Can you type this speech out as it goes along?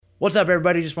What's up,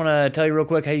 everybody? Just want to tell you real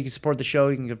quick how you can support the show.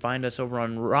 You can find us over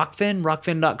on Rockfin,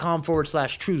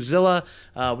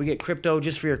 rockfin.com/Truezilla. We get crypto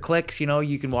just for your clicks. You know,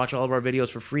 you can watch all of our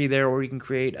videos for free there, or you can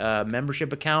create a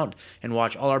membership account and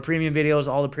watch all our premium videos,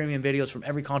 all the premium videos from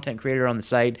every content creator on the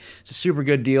site. It's a super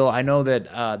good deal. I know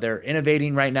that they're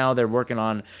innovating right now. They're working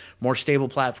on more stable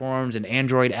platforms, an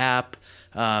Android app.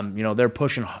 They're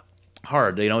pushing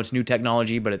hard. You know, it's new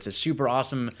technology, but it's a super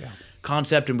awesome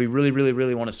concept, and we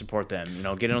really want to support them. You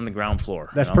know, get it on the ground floor.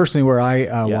 That's personally where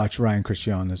I watch Ryan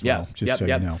Christian as well. You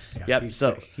know.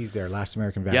 He's there. Last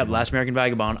American Vagabond. Last American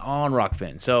Vagabond on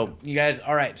Rockfin. So you guys,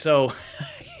 all right. So I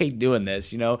hate doing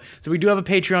this, you know. So we do have a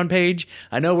Patreon page.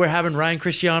 I know we're having Ryan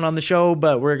Christian on the show,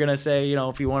 but we're gonna say, you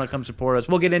know, if you want to come support us,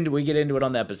 we get into it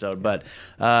on the episode. But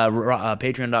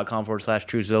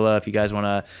patreon.com/Truezilla if you guys want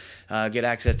to get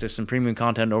access to some premium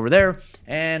content over there,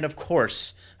 and of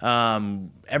course.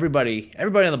 Everybody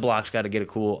on the block's got to get a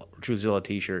cool Truezilla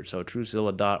t-shirt. So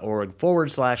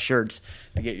truezilla.org/shirts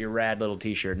to get your rad little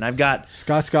t-shirt. And I've got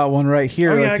Scott's got one right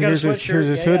here. Oh, yeah, I got here's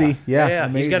his hoodie. Yeah.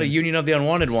 He's got a Union of the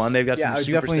Unwanted one. They've got some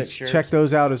super definitely sick shirts. Check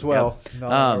those out as well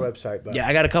on our website. But. Yeah,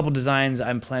 I got a couple designs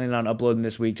I'm planning on uploading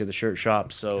this week to the shirt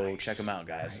shop. So check them out,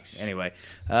 guys. Nice. Anyway,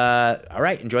 all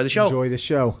right, enjoy the show. Enjoy the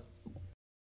show.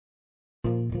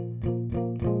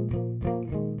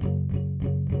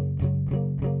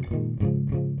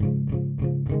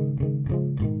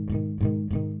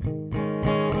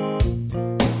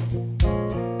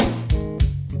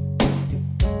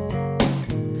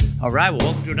 All right, well,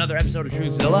 welcome to another episode of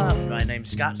Truezilla. My name's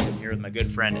Scott, sitting here with my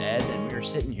good friend Ed, and we're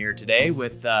sitting here today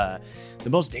with the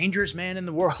most dangerous man in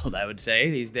the world, I would say,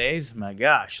 these days. My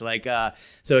gosh,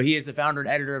 so he is the founder and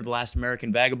editor of The Last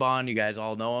American Vagabond. You guys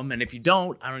all know him, and if you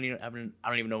don't, I don't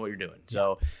even know what you're doing.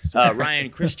 So,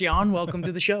 Ryan Christian, welcome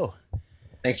to the show.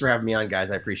 Thanks for having me on, guys.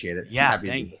 I appreciate it. Yeah,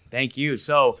 thank you.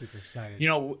 So, super excited. You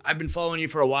know, I've been following you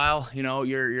for a while. You know,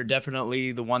 you're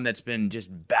definitely the one that's been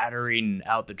just battering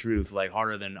out the truth like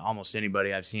harder than almost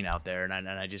anybody I've seen out there, and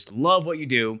I just love what you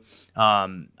do.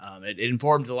 It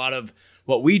informs a lot of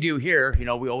what we do here. You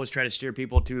know, we always try to steer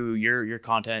people to your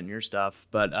content and your stuff,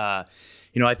 but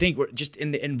you know, I think we're just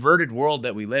in the inverted world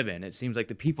that we live in. It seems like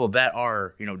the people that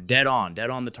are, you know, dead on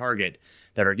the target,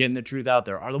 that are getting the truth out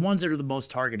there, are the ones that are the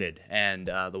most targeted, and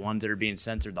the ones that are being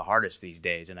censored the hardest these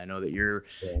days. And I know that you're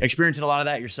experiencing a lot of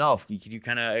that yourself. Can you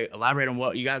kind of elaborate on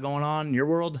what you got going on in your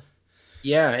world?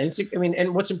 Yeah, and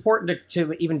and what's important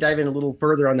to even dive in a little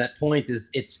further on that point is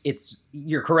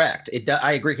you're correct.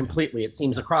 I agree completely. It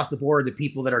seems across the board that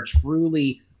people that are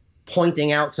truly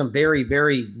pointing out some very,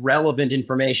 very relevant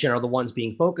information are the ones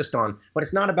being focused on, but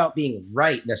it's not about being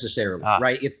right necessarily,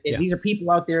 right? These are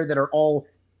people out there that are all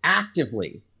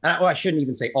actively, I shouldn't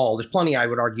even say all. There's plenty, I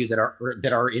would argue, that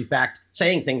are in fact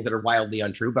saying things that are wildly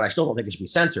untrue, but I still don't think it should be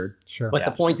censored. Sure. But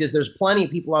the point is, there's plenty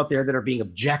of people out there that are being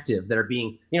objective, that are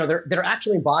being, you know, that are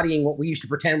actually embodying what we used to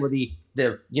pretend were the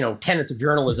tenets of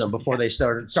journalism before they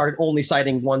started only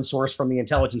citing one source from the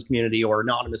intelligence community or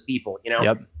anonymous people. You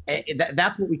know, and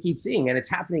that's what we keep seeing, and it's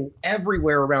happening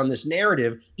everywhere around this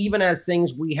narrative, even as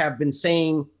things we have been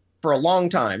saying for a long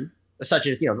time, such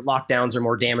as, you know, the lockdowns are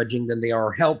more damaging than they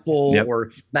are helpful,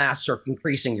 or masks are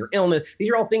increasing your illness. These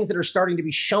are all things that are starting to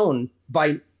be shown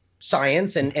by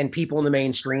science and people in the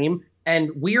mainstream.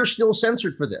 And we are still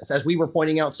censored for this, as we were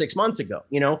pointing out 6 months ago,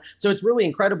 you know? So it's really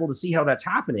incredible to see how that's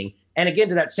happening. And again,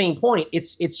 to that same point,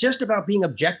 it's just about being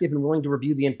objective and willing to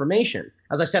review the information.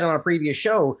 As I said on a previous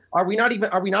show, are we not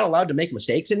allowed to make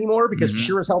mistakes anymore? Because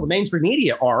sure as hell the mainstream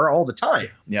media are all the time,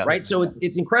 right? So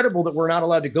it's incredible that we're not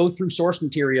allowed to go through source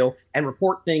material and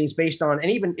report things based on, and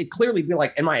even it clearly be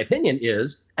like, in my opinion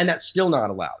is, and that's still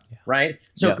not allowed, right?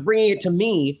 So bringing it to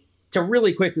me, to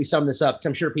really quickly sum this up, because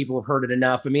I'm sure people have heard it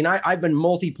enough. I mean, I've been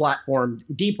deplatformed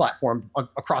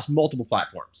across multiple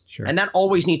platforms. Sure. And that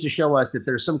always needs to show us that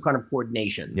there's some kind of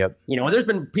coordination. Yep. You know, and there's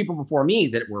been people before me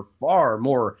that were far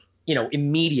more, you know,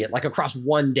 immediate, like across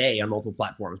one day on multiple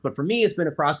platforms. But for me, it's been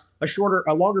across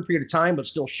a longer period of time, but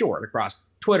still short, across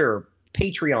Twitter,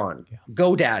 Patreon,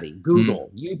 GoDaddy,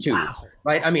 Google, YouTube,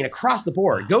 right? I mean, across the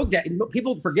board. GoDaddy,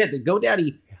 people forget that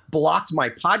GoDaddy blocked my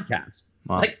podcast.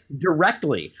 Like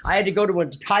directly. I had to go to an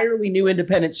entirely new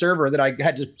independent server that I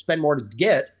had to spend more to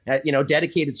get,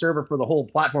 dedicated server for the whole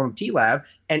platform of TLAV.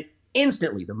 And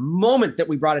instantly, the moment that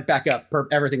we brought it back up,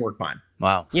 everything worked fine.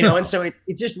 Wow. You know, and so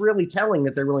it's just really telling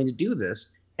that they're willing to do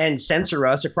this and censor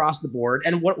us across the board.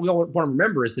 And what we all want to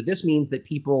remember is that this means that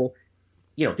people,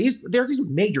 you know, they're these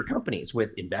major companies with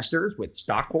investors, with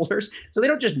stockholders. So they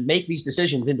don't just make these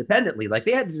decisions independently. Like,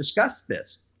 they had to discuss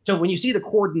this So when you see the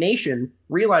coordination,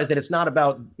 realize that it's not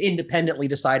about independently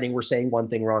deciding we're saying one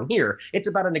thing wrong here. It's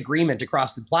about an agreement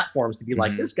across the platforms to be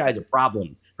like, this guy's a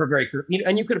problem for very,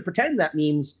 and you could pretend that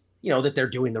means, that they're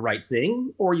doing the right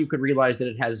thing, or you could realize that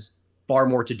it has far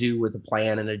more to do with a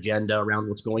plan and agenda around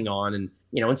what's going on. And,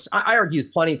 I argue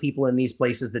with plenty of people in these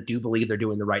places that do believe they're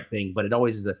doing the right thing, but it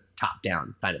always is a top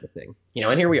down kind of a thing,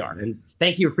 and here we are. And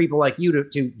thank you for people like you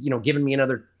to giving me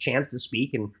another chance to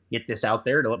speak and get this out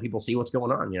there to let people see what's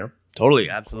going on, Totally.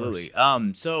 Absolutely.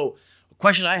 So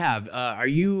question I have,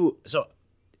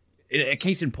 a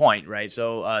case in point, right?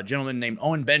 So a gentleman named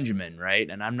Owen Benjamin, right?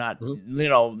 And I'm not,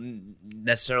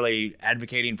 necessarily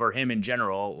advocating for him in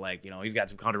general. Like, he's got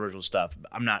some controversial stuff.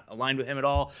 I'm not aligned with him at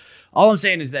all. All I'm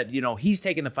saying is that, he's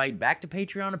taken the fight back to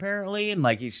Patreon apparently. And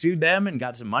like he sued them and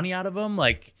got some money out of them.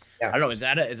 Like, yeah. I don't know. Is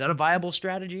that a viable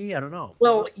strategy? I don't know.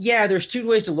 Well, yeah, there's two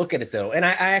ways to look at it though. And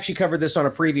I actually covered this on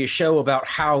a previous show about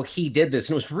how he did this.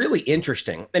 And it was really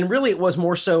interesting. And really it was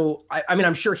more so,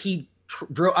 I'm sure he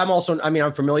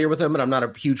I'm familiar with him, but I'm not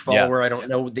a huge follower. Yeah. I don't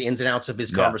know the ins and outs of his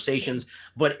conversations,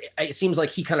 but it seems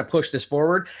like he kind of pushed this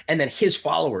forward, and then his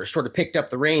followers sort of picked up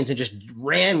the reins and just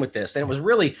ran with this. And it was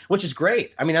really, which is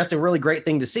great. That's a really great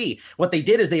thing to see. What they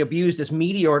did is they abused this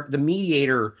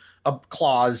mediator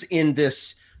clause in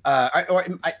this.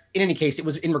 In any case, it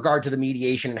was in regard to the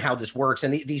mediation and how this works.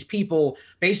 And these people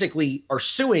basically are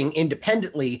suing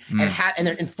independently and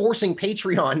they're enforcing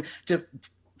Patreon to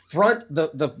front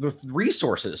the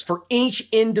resources for each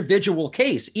individual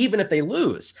case, even if they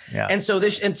lose. Yeah. And so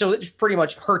it pretty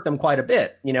much hurt them quite a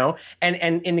bit,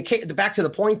 and in the case, back to the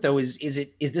point though, is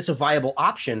this a viable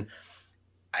option?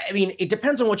 It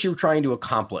depends on what you're trying to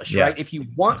accomplish, right? If you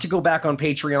want to go back on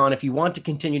Patreon, if you want to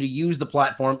continue to use the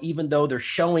platform, even though they're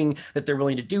showing that they're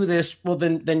willing to do this, well,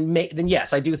 then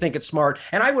yes, I do think it's smart.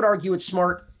 And I would argue it's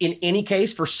smart in any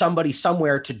case for somebody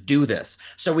somewhere to do this.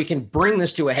 So we can bring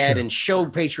this to a head and show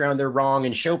Patreon they're wrong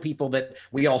and show people that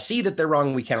we all see that they're wrong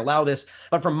and we can't allow this.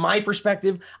 But from my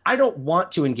perspective, I don't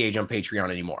want to engage on Patreon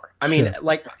anymore.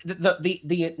 Like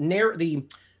the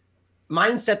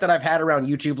mindset that I've had around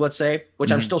YouTube, let's say,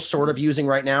 which I'm still sort of using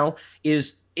right now,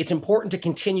 is it's important to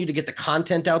continue to get the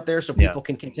content out there so people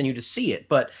can continue to see it.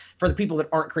 But for the people that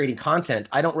aren't creating content,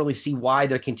 I don't really see why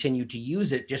they continue to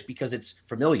use it just because it's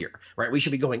familiar, right? We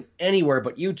should be going anywhere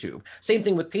but YouTube. Same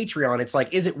thing with Patreon. It's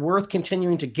like, is it worth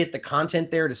continuing to get the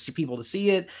content there to see people to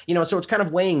see it? So it's kind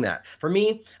of weighing that. For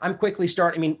me, I'm quickly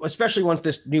starting, especially once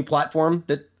this new platform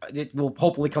that it will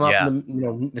hopefully come up in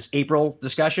the, this April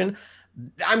discussion,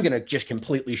 I'm going to just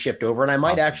completely shift over, and I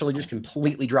might actually just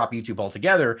completely drop YouTube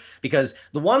altogether, because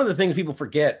one of the things people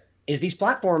forget is these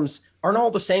platforms aren't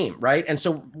all the same, right? And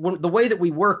so the way that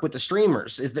we work with the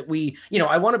streamers is that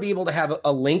I want to be able to have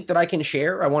a link that I can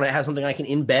share. I want to have something I can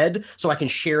embed so I can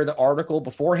share the article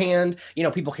beforehand.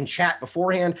 People can chat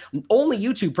beforehand. Only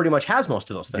YouTube pretty much has most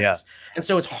of those things. Yeah. And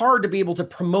so it's hard to be able to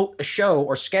promote a show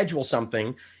or schedule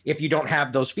something if you don't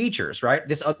have those features, right?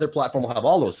 This other platform will have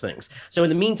all those things. So in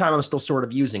the meantime, I'm still sort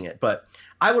of using it, but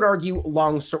I would argue,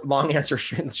 long answer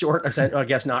short, I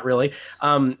guess not really,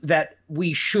 that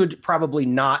we should probably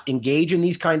not engage in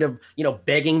these kind of,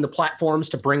 begging the platforms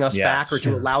to bring us back or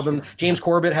to allow them. James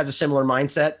Corbett has a similar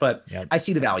mindset, but I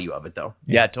see the value of it though.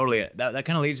 Yeah, totally. That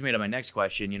kind of leads me to my next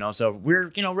question, so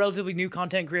we're, relatively new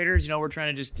content creators, we're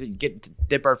trying to just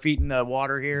dip our feet in the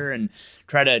water here and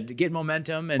try to get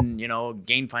momentum and,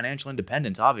 gain financial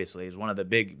independence, obviously, is one of the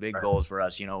big goals for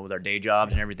us, with our day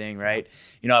jobs and everything, right?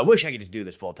 I wish I could just do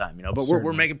this full time, but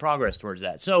we're making progress towards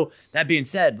that. So that being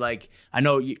said, like, I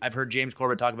know I've heard James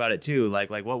Corbett talk about it too. Like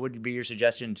what would be your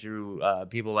suggestion to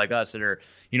people like us that are,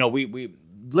 we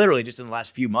literally just in the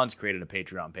last few months created a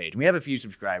Patreon page. We have a few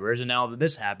subscribers, and now that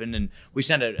this happened, and we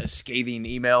sent a scathing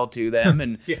email to them,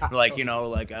 and we're like,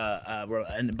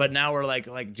 but now we're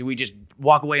like, do we just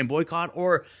walk away and boycott,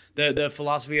 or the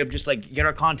philosophy of just like get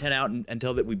our content out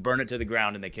until that we burn it to the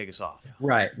ground and they kick us off?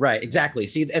 Right, exactly.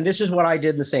 See, and this is what I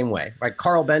did in the same way. Like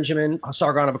Carl Benjamin,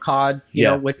 Sargon of Akkad,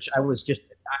 which I was just,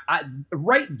 I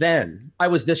right then I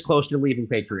was this close to leaving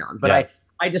Patreon, but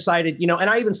I decided, and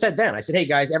I even said then, I said, hey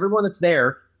guys, everyone that's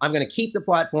there, I'm going to keep the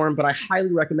platform, but I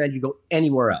highly recommend you go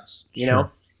anywhere else, you know?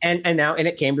 And now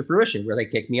it came to fruition where they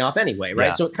kicked me off anyway, right?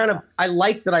 Yeah. So it kind of, I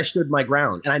liked that I stood my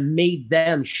ground, and I made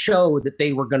them show that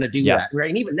they were going to do that, right?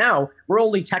 And even now, we're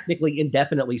only technically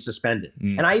indefinitely suspended.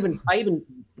 And I even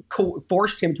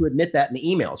forced him to admit that in the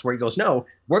emails, where he goes, no,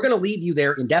 we're going to leave you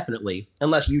there indefinitely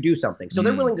unless you do something. So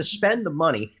they're willing to spend the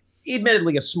money,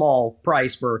 admittedly a small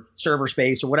price for server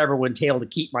space or whatever would entail to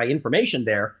keep my information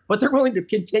there, but they're willing to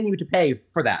continue to pay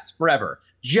for that forever,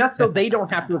 just so they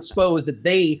don't have to expose that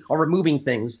they are removing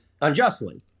things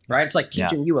unjustly. right? It's like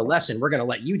teaching you a lesson. We're going to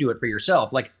let you do it for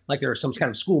yourself. Like there's some kind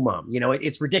of school mom,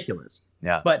 it's ridiculous.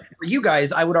 Yeah. But for you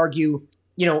guys, I would argue,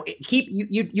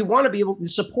 you want to be able to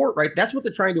support, right? That's what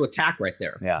they're trying to attack right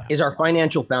there. Yeah. Is our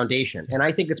financial foundation. And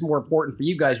I think it's more important for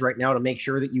you guys right now to make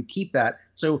sure that you keep that.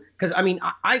 So, because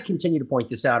I continue to point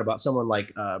this out about someone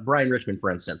like Brian Richmond, for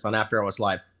instance, on After Hours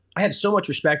Live. I had so much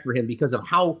respect for him because of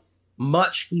how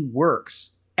much he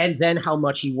works, and then how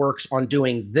much he works on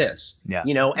doing this. Yeah.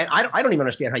 And I don't even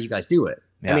understand how you guys do it.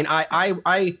 Yeah.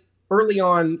 I early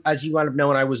on, as you might have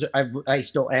known, I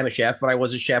still am a chef, but I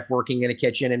was a chef working in a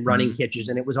kitchen and running kitchens,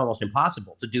 and it was almost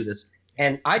impossible to do this.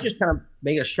 And I just kind of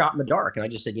made a shot in the dark, and I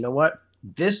just said, you know what,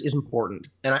 this is important,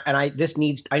 and I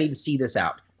need to see this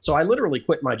out. So I literally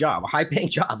quit my job, a high-paying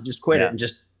job, just quit it and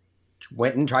just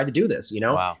went and tried to do this.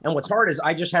 Wow. And what's hard is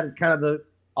I just had kind of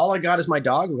all I got is my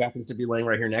dog, who happens to be laying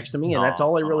right here next to me. And that's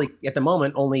all I really, at the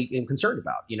moment, only am concerned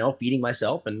about, feeding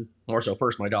myself, and more so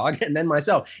first my dog and then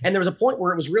myself. And there was a point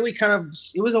where it was really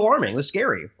it was alarming. It was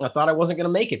scary. I thought I wasn't going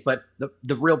to make it. But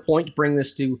the real point, to bring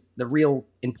this to the real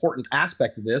important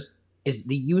aspect of this, is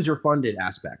the user-funded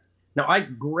aspect. Now,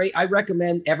 I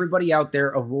recommend everybody out there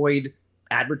avoid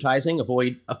advertising,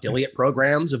 avoid affiliate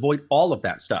programs, avoid all of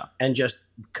that stuff, and just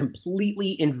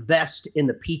completely invest in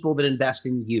the people that invest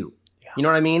in you. You know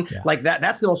what I mean? Yeah. Like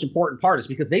that's the most important part, is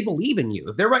because they believe in you.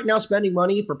 If they're right now spending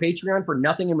money for Patreon for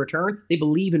nothing in return, they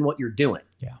believe in what you're doing.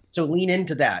 Yeah. So lean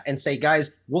into that and say,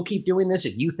 guys, we'll keep doing this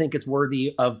if you think it's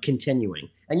worthy of continuing.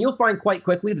 And you'll find quite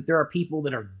quickly that there are people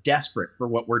that are desperate for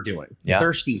what we're doing,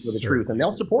 thirsty for the truth, and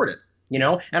they'll support it.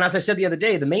 And as I said the other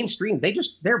day, the mainstream,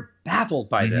 they're baffled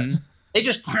by this. They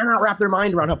just cannot wrap their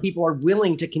mind around how people are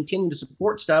willing to continue to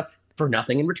support stuff for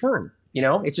nothing in return.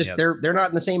 It's just they're not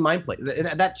in the same mind place.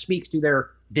 That speaks to their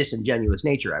disingenuous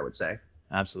nature, I would say.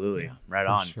 Absolutely. Right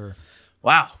on. Sure.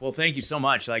 Wow. Well, thank you so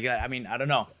much. Like, I don't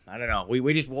know.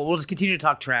 We'll just continue to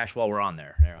talk trash while we're on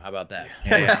there. How about that?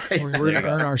 Yeah. We're going to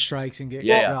earn our strikes and get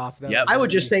off. I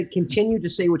would just say, continue to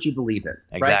say what you believe in.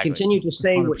 Exactly. Right? Continue to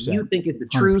say 100%. What you think is the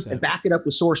truth 100%. And back it up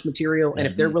with source material. And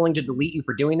if they're willing to delete you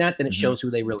for doing that, then it shows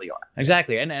who they really are.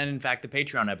 Exactly. And in fact, the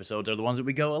Patreon episodes are the ones that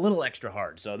we go a little extra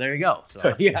hard. So there you go.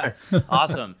 So yeah.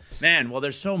 Awesome. Man, well,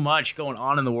 there's so much going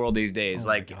on in the world these days.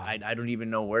 I don't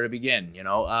even know where to begin,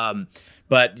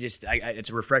 but just it's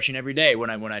refreshing every day when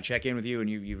I check in with you, and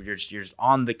you're just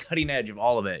on the cutting edge of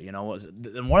all of it.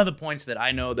 And one of the points that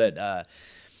I know that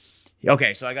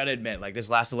okay, so I got to admit, like this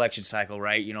last election cycle,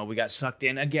 right? We got sucked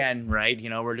in again, right?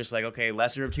 We're just like, okay,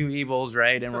 lesser of two evils,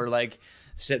 right? And we're like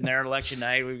sitting there on election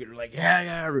night, we're like,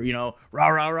 yeah, rah,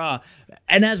 rah, rah.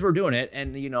 And as we're doing it,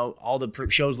 and all the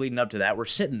shows leading up to that, we're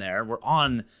sitting there, we're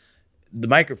on the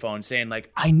microphone saying,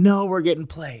 like, I know we're getting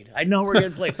played.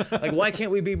 Like, why can't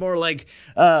we be more like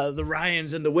the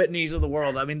Ryans and the Whitneys of the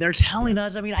world? I mean, they're telling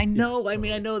us, I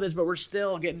know this, but we're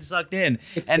still getting sucked in.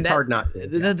 It's hard not.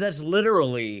 That's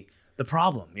literally the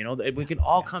problem. We can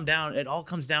all come down. It all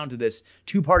comes down to this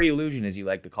two-party illusion, as you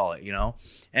like to call it,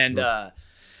 and,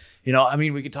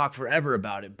 we could talk forever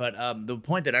about it, but the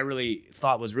point that I really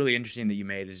thought was really interesting that you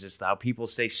made is just how people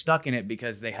stay stuck in it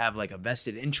because they have like a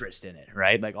vested interest in it,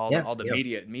 right? Like all the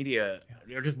media,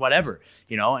 or just whatever,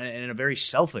 and a very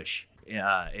selfish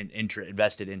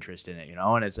invested interest in it,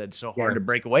 and it's so hard to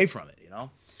break away from it,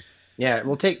 Yeah,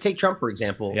 well, take Trump for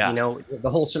example. Yeah. The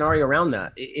whole scenario around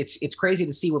that. It's crazy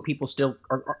to see where people still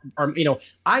are.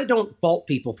 I don't fault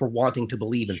people for wanting to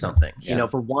believe in something.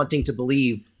 For wanting to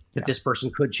believe that this person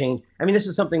could change. This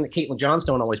is something that Caitlin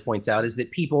Johnstone always points out, is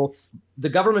that the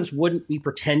governments wouldn't be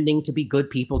pretending to be good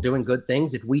people doing good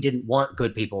things if we didn't want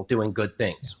good people doing good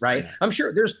things, right? Yeah. I'm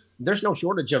sure there's no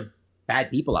shortage of bad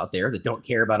people out there that don't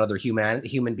care about other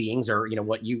human beings, or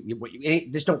what you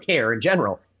just don't care in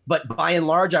general. But by and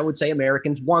large, I would say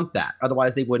Americans want that.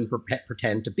 Otherwise, they wouldn't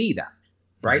pretend to be that,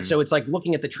 right? So it's like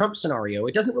looking at the Trump scenario.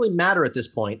 It doesn't really matter at this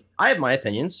point. I have my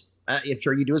opinions. I'm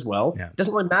sure you do as well. Yeah. It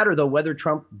doesn't really matter, though, whether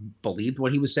Trump believed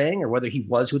what he was saying or whether he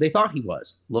was who they thought he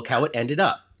was. Look how it ended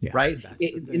up, right?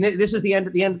 This is the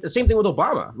end. The same thing with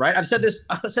Obama, right? I've said this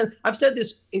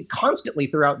constantly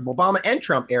throughout Obama and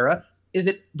Trump era, is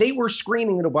that they were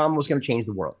screaming that Obama was going to change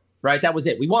the world, right? That was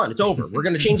it. We won. It's over. We're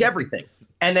going to change everything.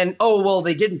 And then,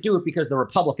 they didn't do it because the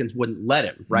Republicans wouldn't let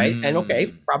him, right? And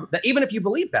okay, even if you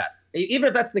believe that, even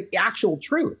if that's the actual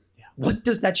truth, what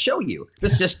does that show you? The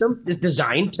system is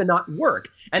designed to not work.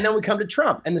 And then we come to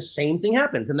Trump, and the same thing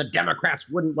happens, and the Democrats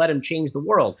wouldn't let him change the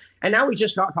world. And now we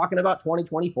just start talking about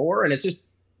 2024, and it's just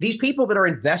these people that are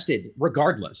invested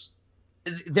regardless.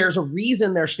 There's a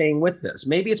reason they're staying with this.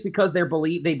 Maybe it's because they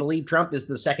believe Trump is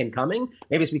the second coming.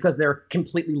 Maybe it's because they're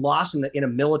completely lost in a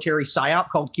military psyop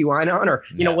called QAnon, or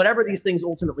whatever these things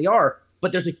ultimately are.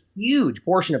 But there's a huge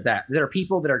portion of that are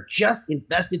people that are just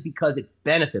invested because it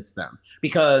benefits them,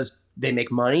 because they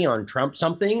make money on Trump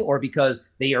something, or because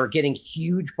they are getting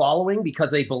huge following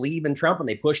because they believe in Trump and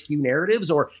they push Q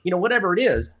narratives, or, you know, whatever it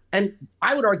is. And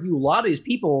I would argue a lot of these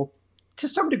people, to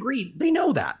some degree, they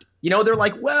know that. You know, they're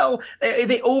like, well,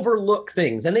 they overlook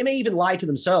things, and they may even lie to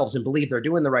themselves and believe they're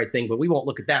doing the right thing, but we won't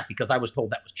look at that because I was told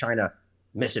that was China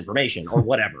misinformation or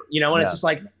whatever, you know. And it's just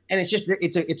like, and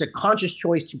it's a conscious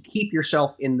choice to keep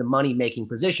yourself in the money making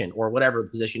position or whatever the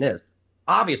position is.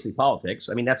 Obviously politics,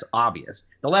 I mean, that's obvious.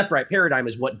 The left-right paradigm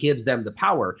is what gives them the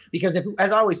power, because if,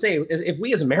 as I always say, if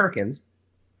we as Americans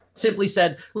simply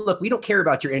said, look, we don't care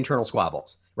about your internal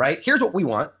squabbles, right? Here's what we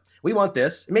want. We want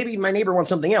this. Maybe my neighbor wants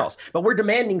something else, but we're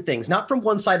demanding things, not from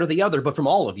one side or the other, but from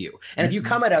all of you. And if you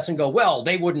come at us and go, well,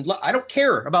 they wouldn't, I don't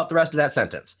care about the rest of that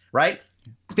sentence, right?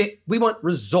 We want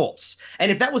results.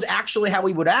 And if that was actually how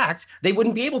we would act, they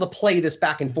wouldn't be able to play this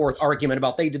back and forth argument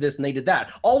about they did this and they did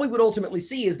that. All we would ultimately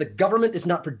see is the government is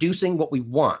not producing what we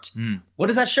want. What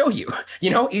does that show you?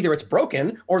 You know, either it's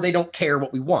broken or they don't care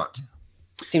what we want.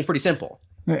 Seems pretty simple.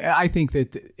 I think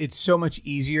that it's so much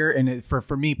easier. And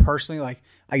for me personally, like,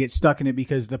 I get stuck in it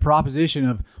because the proposition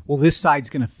of, well, this side's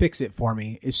going to fix it for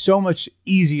me is so much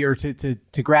easier to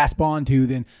grasp onto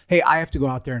than, hey, I have to go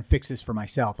out there and fix this for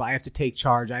myself. I have to take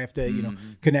charge. I have to, you know,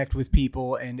 connect with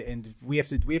people, and we have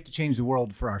to change the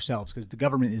world for ourselves, because the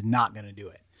government is not going to do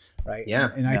it. Right. Yeah.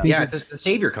 And I think that's the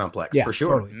savior complex, for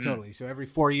sure. Totally. So every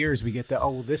 4 years we get the, oh,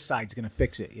 well, this side's going to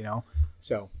fix it, you know?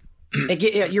 So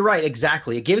you're right.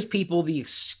 Exactly. It gives people the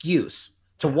excuse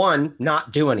to, one,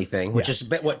 not do anything, which is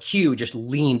what Q just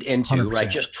leaned into, 100%. Right?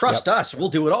 Just trust us. We'll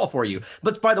do it all for you.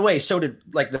 But by the way, so did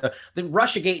like the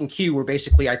Russiagate and Q were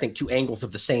basically, I think, two angles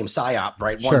of the same psyop,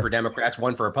 right? One for Democrats,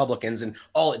 one for Republicans. And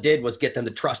all it did was get them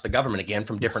to trust the government again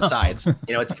from different sides.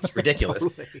 You know, it's ridiculous.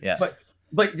 Yeah.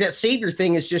 But that savior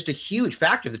thing is just a huge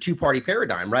factor of the two-party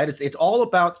paradigm, right? It's all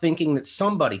about thinking that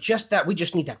somebody, we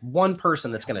just need that one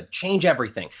person that's going to change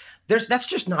everything. That's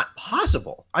just not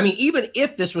possible. I mean, even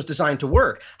if this was designed to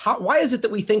work, why is it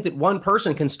that we think that one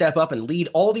person can step up and lead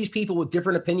all these people with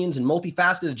different opinions and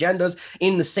multifaceted agendas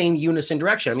in the same unison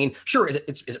direction? I mean, sure,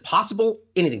 is it possible?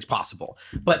 Anything's possible.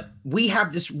 But we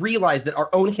have this realized that our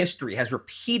own history has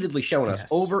repeatedly shown us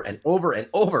over and over and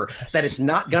over that it's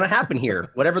not going to happen here.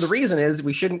 Whatever the reason is,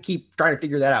 we shouldn't keep trying to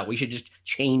figure that out. We should just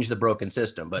change the broken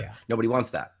system, but nobody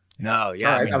wants that. No,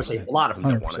 yeah. I would say a lot of them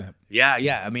don't want it.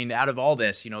 Yeah. I mean, out of all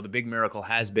this, you know, the big miracle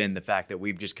has been the fact that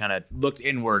we've just kind of looked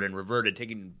inward and reverted,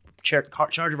 taking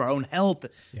charge of our own health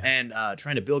and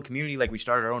trying to build community. Like, we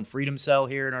started our own freedom cell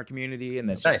here in our community, and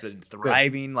that's just been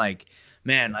thriving. Good. Like,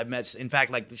 man, I've met, in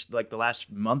fact, like the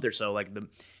last month or so, like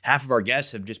half of our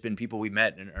guests have just been people we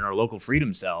met in our local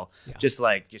freedom cell. Just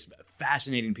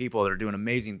fascinating people that are doing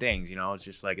amazing things. You know, it's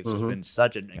just like, it's just been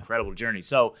such an incredible journey.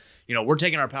 So, you know, we're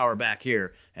taking our power back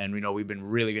here, and, you know, we've been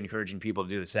really encouraging people to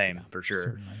do the same, for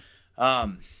sure.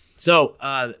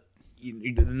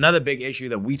 Another big issue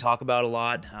that we talk about a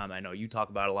lot, I know you talk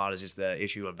about a lot, is just the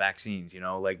issue of vaccines. You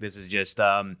know, like, this is just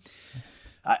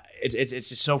it's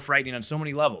just so frightening on so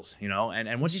many levels, you know.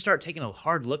 And once you start taking a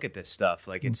hard look at this stuff,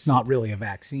 like, it's not really a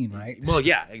vaccine, right? Well,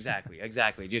 yeah,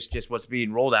 exactly. Just what's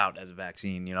being rolled out as a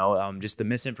vaccine, you know. Just the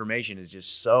misinformation is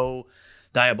just so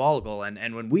diabolical.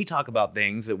 And when we talk about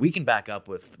things that we can back up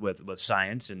with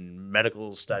science and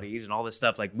medical studies and all this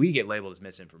stuff, like, we get labeled as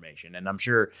misinformation. And I'm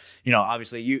sure, you know,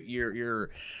 obviously you're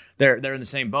they're in the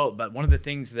same boat. But one of the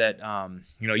things that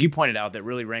you know, you pointed out that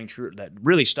really rang true, that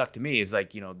really stuck to me, is,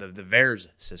 like, you know, the VAERS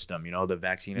system, you know, the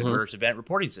Vaccine Adverse Event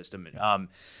Reporting System.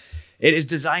 It is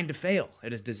designed to fail.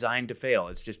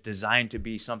 It's just designed to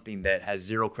be something that has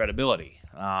zero credibility.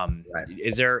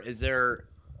 Is there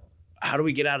how do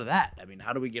we get out of that? I mean,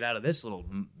 how do we get out of this little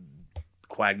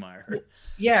quagmire?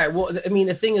 Yeah, well, I mean,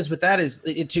 the thing is with that is,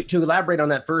 to elaborate on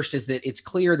that first, is that it's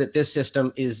clear that this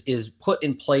system is put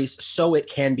in place so it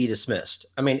can be dismissed.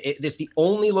 I mean, it's the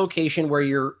only location where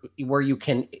you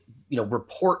can, you know,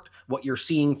 report what you're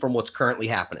seeing from what's currently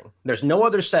happening. There's no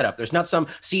other setup. There's not some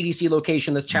CDC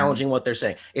location that's challenging what they're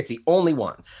saying. It's the only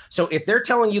one. So if they're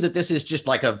telling you that this is just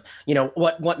like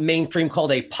what mainstream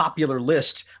called a popular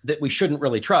list that we shouldn't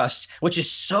really trust, which is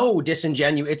so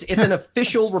disingenuous. It's an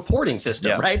official reporting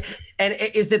system, right? And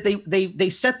it is that they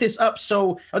set this up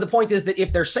so, or the point is that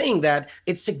if they're saying that,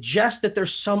 it suggests that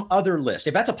there's some other list.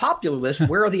 If that's a popular list,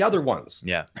 where are the other ones?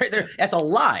 Right? That's a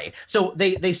lie. So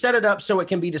they set it up so it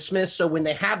can be dismissed. So when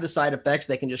they have the side effects,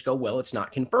 they can just go, well, it's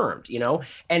not confirmed, you know?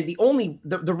 And the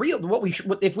real,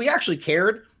 if we actually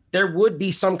cared, there would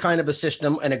be some kind of a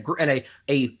system and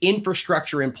a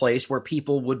infrastructure in place where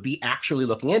people would be actually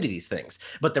looking into these things.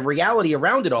 But the reality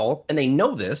around it all, and they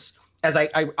know this, as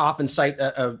I often cite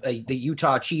the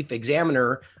Utah chief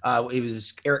examiner, it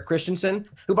was Eric Christensen,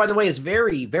 who, by the way, is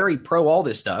very, very pro all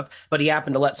this stuff, but he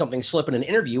happened to let something slip in an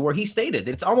interview where he stated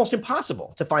that it's almost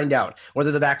impossible to find out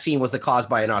whether the vaccine was the cause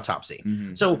by an autopsy.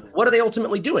 Mm-hmm. So what are they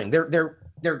ultimately doing?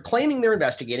 They're claiming they're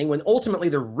investigating when ultimately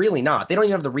they're really not. They don't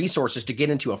even have the resources to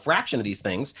get into a fraction of these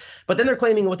things, but then they're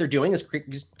claiming what they're doing is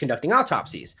conducting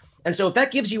autopsies. And so if that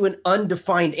gives you an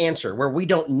undefined answer where we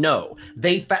don't know,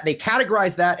 they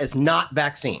categorize that as not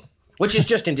vaccine, which is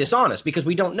just dishonest because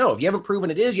we don't know. If you haven't proven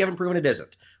it is, you haven't proven it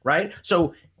isn't, right?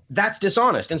 So that's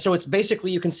dishonest. And so it's basically,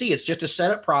 you can see it's just a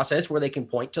setup process where they can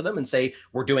point to them and say,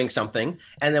 we're doing something.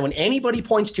 And then when anybody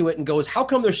points to it and goes, how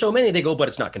come there's so many? They go, but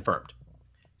it's not confirmed.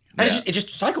 And it just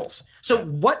cycles. So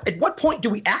at what point do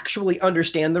we actually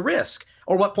understand the risk?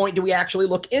 Or what point do we actually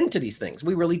look into these things?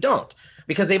 We really don't,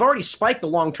 because they've already spiked the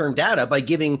long-term data by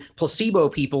giving placebo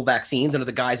people vaccines under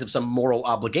the guise of some moral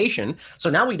obligation. So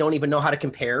now we don't even know how to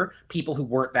compare people who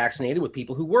weren't vaccinated with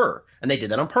people who were. And they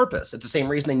did that on purpose. It's the same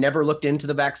reason they never looked into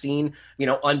the vaccine,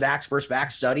 unvaxxed versus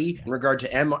vax study in regard to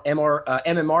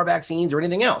MMR vaccines or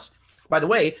anything else. By the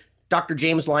way, Dr.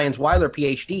 James Lyons Weiler,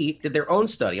 PhD, did their own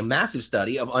study, a massive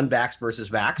study of unvaxxed versus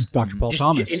vax. Dr. Paul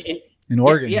Thomas in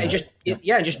Oregon.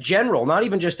 Just general, not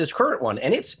even just this current one.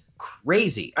 And it's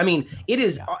crazy. I mean, it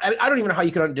is, I don't even know how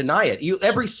you can deny it.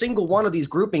 Every single one of these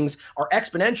groupings are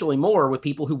exponentially more with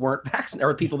people who weren't vaccinated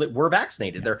or people that were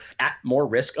vaccinated. They're at more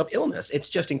risk of illness. It's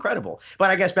just incredible.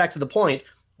 But I guess back to the point,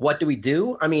 what do we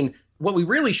do? I mean, what we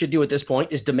really should do at this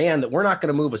point is demand that we're not going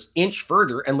to move an inch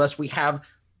further unless we have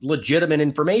legitimate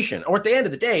information. Or at the end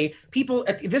of the day, people,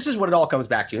 this is what it all comes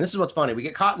back to. And this is what's funny. We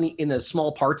get caught in the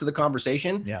small parts of the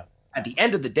conversation. Yeah. At the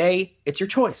end of the day, it's your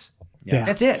choice. Yeah.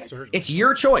 That's it. Certainly. It's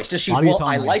your choice to choose, well,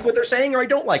 I like what they're saying or I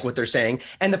don't like what they're saying.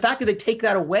 And the fact that they take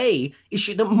that away is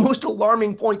the most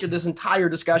alarming point of this entire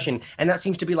discussion. And that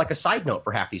seems to be like a side note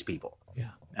for half these people. Yeah,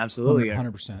 absolutely.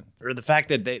 100%. Or the fact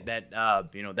that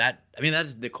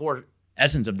that's the core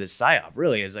essence of this psyop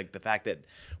really is like the fact that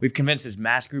we've convinced this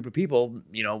mass group of people,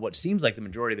 what seems like the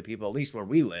majority of the people, at least where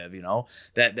we live,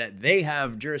 that they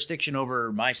have jurisdiction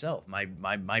over myself, my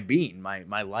being,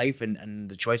 my life and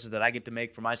the choices that I get to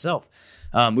make for myself.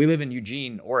 We live in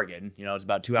Eugene, Oregon. It's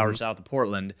about 2 hours south of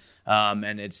Portland.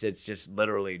 And it's just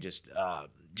literally just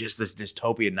this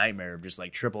dystopian nightmare of just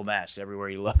like triple masks everywhere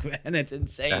you look, and it's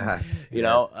insane.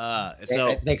 So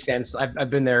it makes sense. I've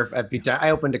been there. I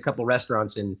opened a couple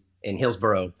restaurants in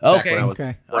Hillsborough.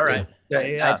 Okay. All right.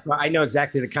 Yeah. I know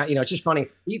exactly the kind, it's just funny.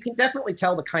 You can definitely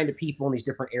tell the kind of people in these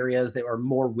different areas that are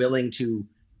more willing to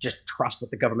just trust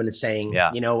what the government is saying,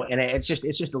 and it's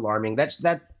just alarming.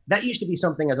 That used to be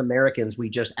something as Americans, we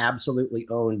just absolutely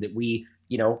owned, that we,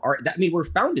 we're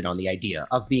founded on the idea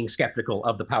of being skeptical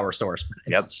of the power source.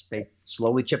 They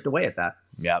slowly chipped away at that.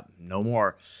 Yep. No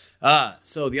more.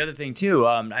 So the other thing too,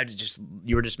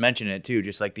 you were just mentioning it too,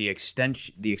 just like the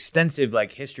extensive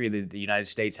like history that the United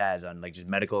States has on like just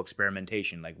medical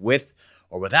experimentation, like with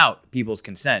or without people's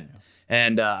consent.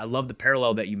 And I love the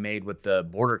parallel that you made with the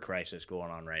border crisis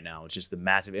going on right now. It's just the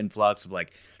massive influx of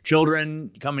like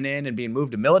children coming in and being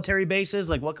moved to military bases.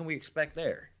 Like, what can we expect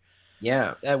there?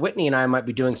 Yeah, Whitney and I might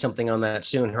be doing something on that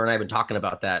soon. Her and I have been talking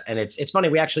about that, and it's funny.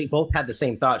 We actually both had the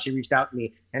same thought. She reached out to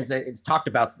me and said, "It's talked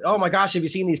about. Oh my gosh, have you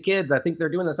seen these kids? I think they're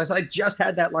doing this." I said, "I just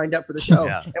had that lined up for the show."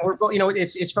 Yeah. And we're,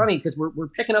 it's funny because we're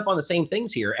picking up on the same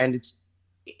things here, and it's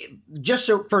just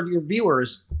so for your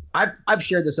viewers. I've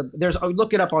shared this.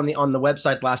 Look it up on the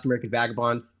website, Last American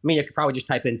Vagabond. I mean, you could probably just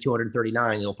type in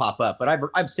 239, it'll pop up.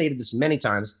 But I've stated this many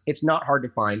times. It's not hard to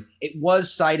find. It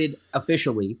was cited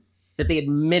officially that they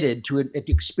admitted to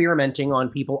experimenting on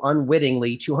people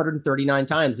unwittingly 239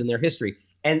 times in their history.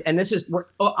 And this is where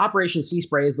Operation Sea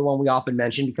Spray is the one we often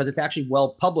mention because it's actually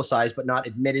well publicized, but not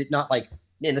admitted, not like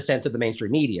in the sense of the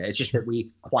mainstream media. It's just that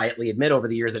we quietly admit over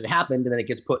the years that it happened and then it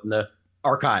gets put in the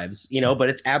archives, but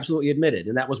it's absolutely admitted.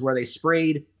 And that was where they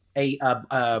sprayed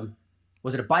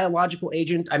was it a biological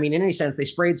agent? I mean, in any sense, they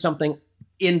sprayed something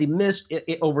in the mist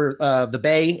over the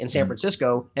bay in San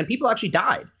Francisco, and people actually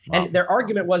died. Wow. And their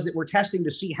argument was that we're testing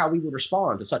to see how we would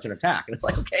respond to such an attack. And it's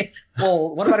like, okay,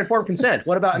 well, what about informed consent?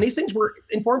 And these things were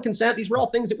informed consent. These were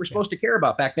all things that we're supposed to care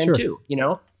about back then too,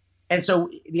 And so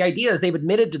the idea is they've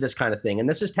admitted to this kind of thing, and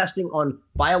this is testing on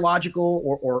biological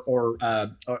or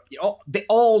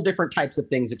all different types of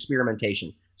things,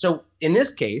 experimentation. So in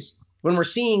this case, when we're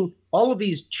seeing all of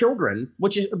these children,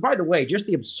 which is, by the way, just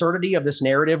the absurdity of this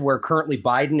narrative where currently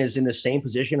Biden is in the same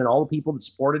position and all the people that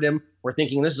supported him were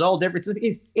thinking this is all different.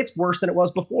 It's worse than it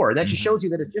was before. That just shows you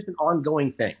that it's just an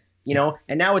ongoing thing,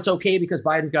 and now it's okay because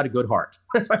Biden's got a good heart.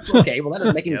 It's like, okay, well, that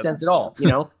doesn't make any sense at all,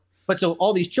 But so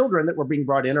all these children that were being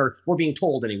brought in, or we're being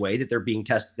told anyway, that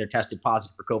they're tested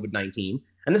positive for COVID-19.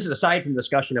 And this is aside from the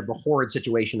discussion of the horrid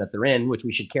situation that they're in, which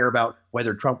we should care about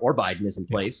whether Trump or Biden is in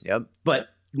place. Yep. But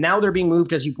now they're being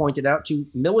moved, as you pointed out, to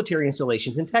military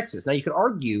installations in Texas. Now you could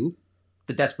argue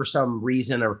that that's for some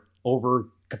reason or over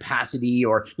capacity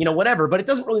or, whatever, but it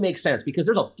doesn't really make sense because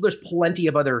there's plenty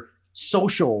of other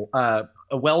social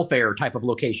welfare type of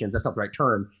locations. That's not the right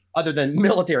term, other than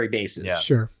military bases. Yeah.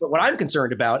 Sure. But what I'm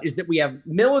concerned about is that we have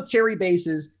military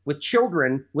bases with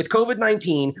children with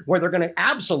COVID-19 where they're going to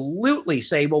absolutely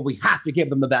say, well, we have to give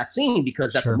them the vaccine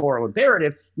because that's a moral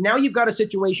imperative. Now you've got a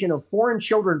situation of foreign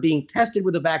children being tested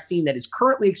with a vaccine that is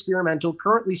currently experimental,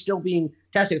 currently still being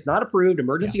tested. It's not approved,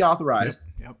 emergency authorized.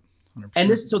 Yep. 100%. And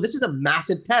this is a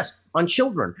massive test on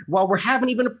children while we haven't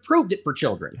even approved it for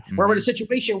children. We're in a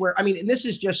situation where, and this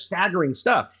is just staggering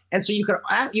stuff. And so you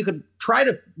could try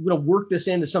to work this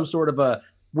into some sort of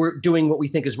we're doing what we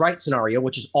think is right scenario,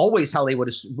 which is always how they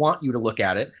would want you to look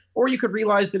at it. Or you could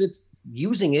realize that it's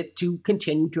using it to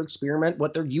continue to experiment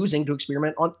what they're using to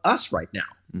experiment on us right now.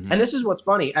 And this is what's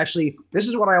funny. Actually, this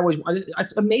is what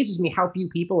it amazes me how few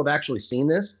people have actually seen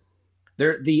this.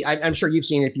 I'm sure you've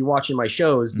seen it if you watch in my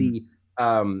shows.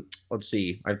 Let's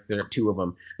see, there are two of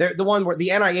them. They're the one where the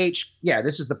NIH. Yeah,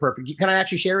 this is the perfect. Can I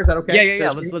actually share? Is that okay?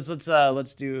 Yeah.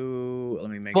 Let's do.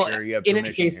 Let me make sure you have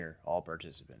permission here. All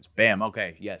participants. Bam.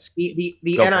 Okay. Yes. The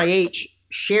NIH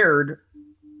shared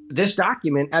this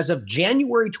document as of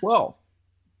January 12th,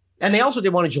 and they also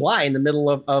did one in July in the middle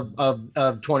of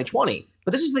 2020.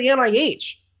 But this is the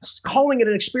NIH calling it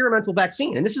an experimental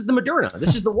vaccine, and this is the Moderna.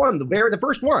 This is the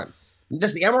first one.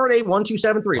 That's the mRNA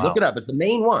 1273. Wow. Look it up. It's the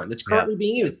main one that's currently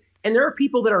being used. And there are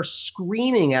people that are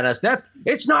screaming at us that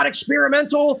it's not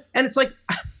experimental. And it's like,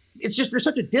 it's just, there's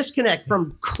such a disconnect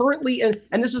from currently.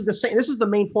 And this is the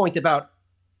main point about,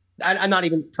 I'm not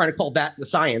even trying to call that the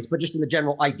science, but just in the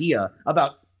general idea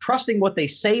about trusting what they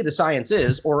say the science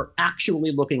is or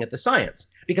actually looking at the science.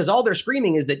 Because all they're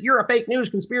screaming is that you're a fake news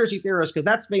conspiracy theorist because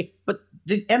that's fake. But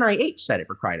the NIH said it,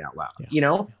 for crying out loud,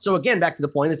 So again, back to the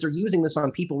point is they're using this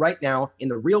on people right now in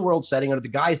the real world setting under the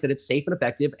guise that it's safe and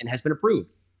effective and has been approved.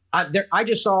 I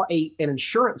just saw an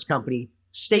insurance company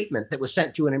statement that was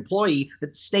sent to an employee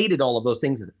that stated all of those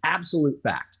things as absolute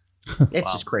fact.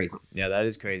 It's just crazy. Yeah, that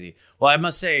is crazy. Well, I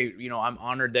must say, I'm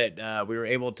honored that we were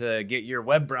able to get your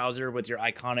web browser with your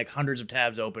iconic hundreds of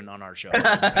tabs open on our show.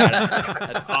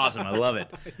 That's awesome. I love it.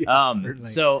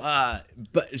 So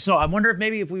I wonder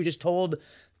if we just told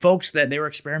folks that they were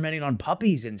experimenting on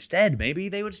puppies instead, maybe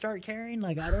they would start caring.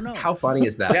 I don't know. How funny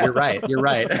is that? Yeah. You're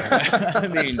right.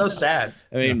 That's so sad.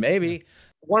 Maybe.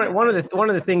 One of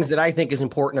the things that I think is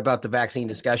important about the vaccine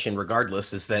discussion,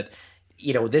 regardless, is that,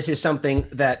 this is something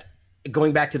that,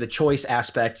 going back to the choice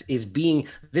aspect,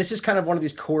 this is kind of one of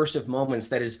these coercive moments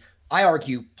that is, I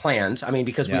argue, planned.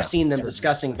 Because we've seen them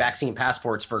discussing vaccine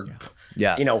passports for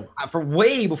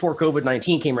way before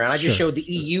COVID-19 came around. I just showed the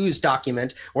EU's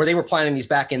document where they were planning these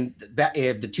back in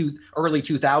the early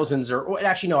 2000s, or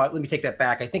actually, no, let me take that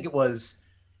back. I think it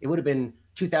would have been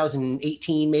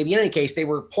 2018, maybe. In any case, they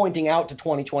were pointing out to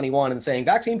 2021 and saying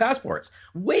vaccine passports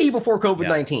way before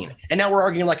COVID-19. Yeah. And now we're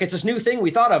arguing like it's this new thing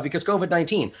we thought of because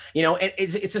COVID-19,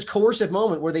 it's this coercive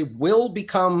moment where they will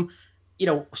become,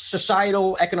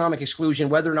 societal economic exclusion,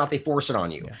 whether or not they force it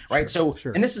on you. Yeah, right. Sure.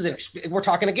 And this is, we're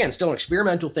talking again, still an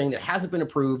experimental thing that hasn't been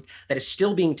approved, that is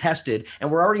still being tested.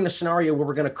 And we're already in a scenario where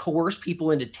we're going to coerce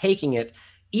people into taking it,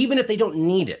 even if they don't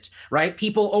need it, right?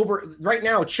 Right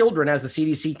now, children, as the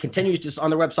CDC continues to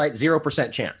on their website,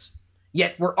 0% chance.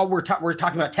 Yet we're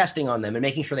talking about testing on them and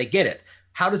making sure they get it.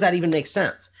 How does that even make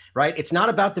sense, right? It's not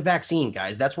about the vaccine,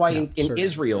 guys. That's why in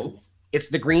Israel, it's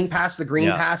the green pass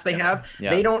they have.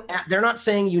 Yeah. They're not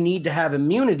saying you need to have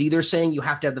immunity. They're saying you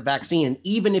have to have the vaccine. And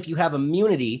even if you have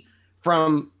immunity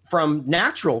from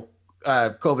natural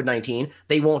COVID-19,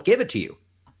 they won't give it to you,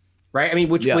 right?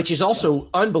 Which is also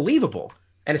unbelievable.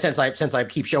 And since I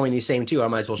keep showing these same two, I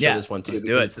might as well show this one too. Let's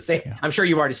do it. It's the same. Yeah. I'm sure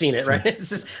you've already seen it, right? It's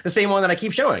just the same one that I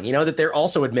keep showing, that they're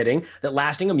also admitting that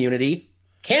lasting immunity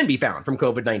can be found from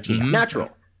COVID-19, natural,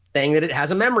 saying that it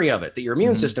has a memory of it, that your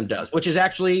immune system does, which is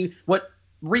actually what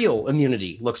real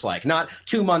immunity looks like, not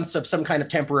 2 months of some kind of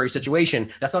temporary situation.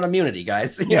 That's not immunity,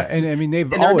 guys. Yeah. And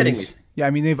they've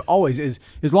always,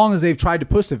 as long as they've tried to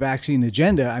push the vaccine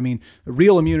agenda,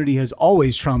 real immunity has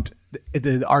always trumped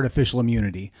the artificial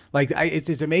immunity.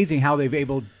 It's amazing how they've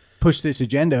able to push this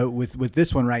agenda with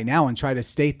this one right now and try to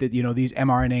state that, these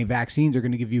mRNA vaccines are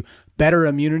going to give you better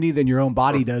immunity than your own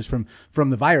body does from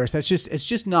the virus. It's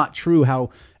just not true how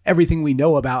everything we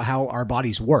know about how our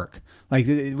bodies work. Like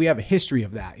we have a history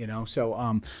of that,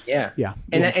 So yeah. Yeah.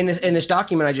 And this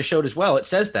document I just showed as well, it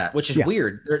says that, which is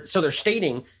weird. So they're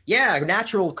stating,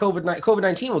 natural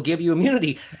COVID-19 will give you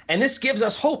immunity, and this gives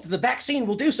us hope that the vaccine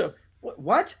will do so.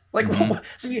 What? Like,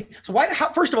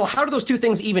 first of all, how do those two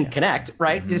things even connect,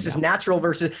 right? This is natural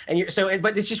versus,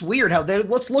 but it's just weird how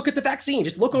let's look at the vaccine.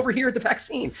 Just look over here at the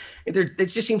vaccine. It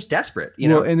just seems desperate,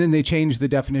 know? And then they changed the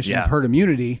definition of herd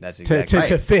immunity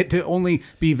to fit to only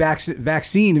be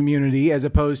vaccine immunity as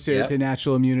opposed to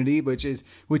natural immunity, which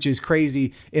is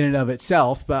crazy in and of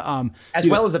itself. But as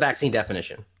well as the vaccine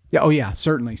definition. Yeah. Oh yeah,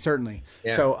 certainly.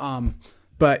 Yeah. So,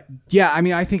 but yeah, I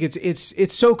mean, I think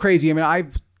it's so crazy. I mean,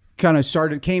 I've kind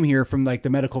of came here from like the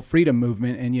medical freedom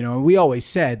movement, and we always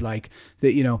said like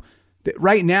that, that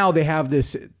right now they have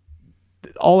this,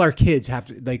 all our kids have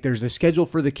to, like, there's a schedule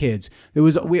for the kids. It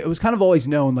was kind of always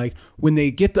known, like when they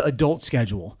get the adult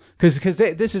schedule, because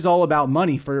this is all about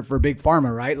money for big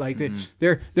pharma, right? Like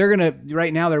they're gonna,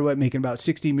 right now they're making about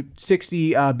 60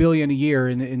 billion a year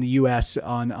in the U.S.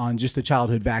 on just the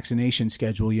childhood vaccination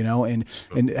schedule,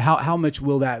 and how much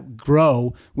will that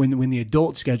grow when the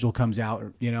adult schedule comes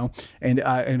out,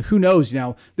 and who knows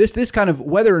now, this kind of,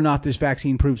 whether or not this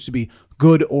vaccine proves to be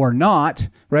good or not,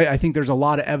 right? I think there's a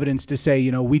lot of evidence to say,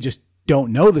 we just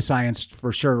don't know the science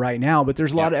for sure right now, but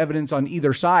there's a lot of evidence on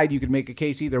either side. You could make a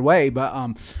case either way, but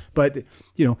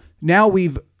now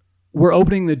we're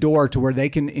opening the door to where they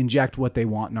can inject what they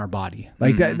want in our body.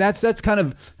 Like that's kind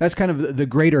of the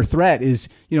greater threat is,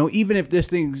 even if this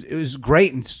thing is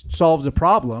great and solves a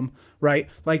problem, right?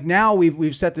 Like now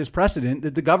we've set this precedent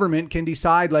that the government can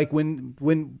decide like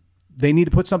when they need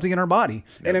to put something in our body.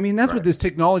 And I mean, that's what this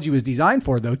technology was designed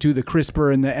for, though, too, the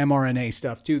CRISPR and the mRNA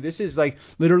stuff, too. This is like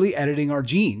literally editing our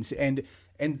genes, and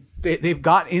they've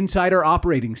got inside our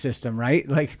operating system, right?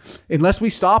 Like, unless we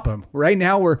stop them right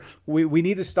now, we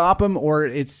need to stop them, or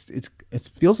it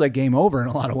feels like game over in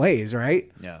a lot of ways,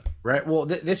 right? Yeah. Right. Well,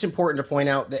 this important to point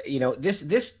out that,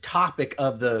 this topic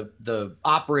of the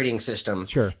operating system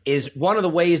is one of the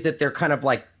ways that they're kind of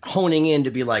like honing in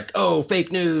to be like, oh,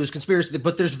 fake news, conspiracy,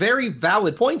 but there's very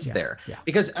valid points there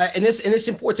because, it's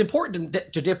important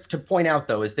to point out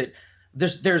though, is that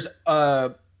there's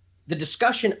the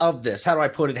discussion of this, how do I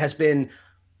put it, has been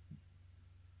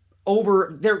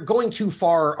they're going too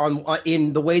far on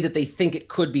in the way that they think it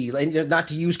could be, and not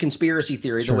to use conspiracy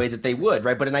theory the way that they would,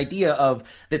 right? But an idea of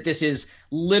that this is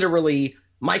literally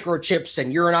microchips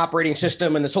and you're an operating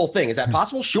system and this whole thing. Is that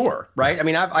possible? Sure. Right. I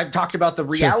mean, I've talked about the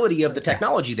reality of the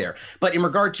technology there, but in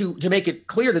regard to make it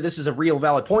clear that this is a real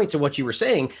valid point to what you were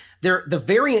saying there, the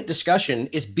variant discussion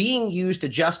is being used to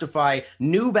justify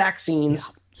new vaccines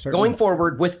going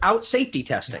forward without safety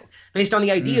testing, based on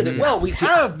the idea that, well, we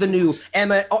have the new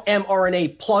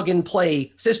mRNA plug and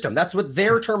play system. That's what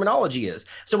their terminology is.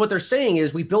 So what they're saying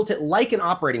is we built it like an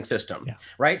operating system,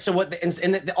 right? So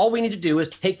all we need to do is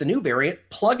take the new variant,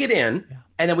 plug it in,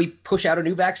 and then we push out a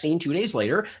new vaccine 2 days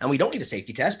later, and we don't need a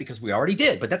safety test because we already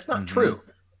did. But that's not true,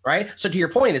 right? So to your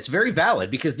point, it's very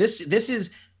valid because this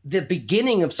is the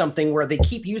beginning of something where they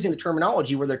keep using the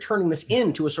terminology where they're turning this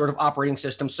into a sort of operating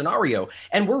system scenario.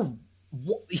 And we're,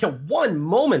 one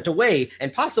moment away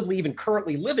and possibly even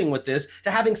currently living with this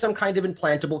to having some kind of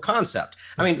implantable concept.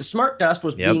 I mean, the smart dust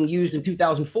was being used in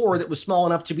 2004 that was small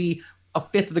enough to be a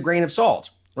fifth of the grain of salt.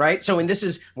 Right. So, and this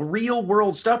is real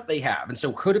world stuff they have. And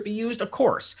so could it be used? Of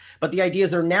course. But the idea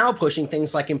is they're now pushing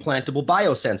things like implantable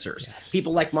biosensors.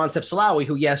 People like Moncef Slaoui,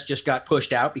 who, just got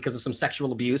pushed out because of some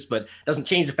sexual abuse, but doesn't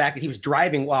change the fact that he was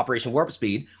driving Operation Warp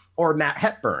Speed, or Matt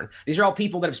Hepburn. These are all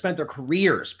people that have spent their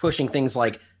careers pushing things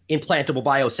like implantable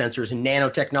biosensors and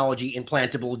nanotechnology,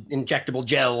 implantable injectable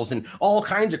gels, and all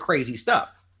kinds of crazy stuff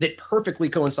that perfectly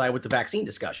coincide with the vaccine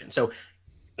discussion. So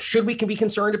should we be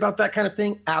concerned about that kind of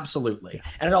thing? Absolutely.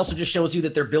 And it also just shows you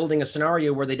that they're building a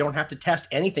scenario where they don't have to test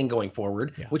anything going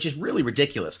forward, which is really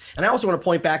ridiculous. And I also want to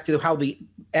point back to how the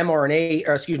the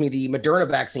Moderna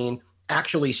vaccine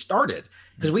actually started,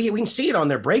 because we can see it on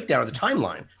their breakdown of the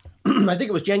timeline. I think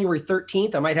it was January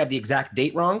 13th. I might have the exact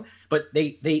date wrong, but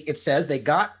it says they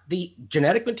got the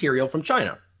genetic material from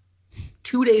China.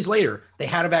 2 days later, they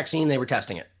had a vaccine. They were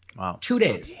testing it. Wow. 2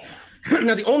 days.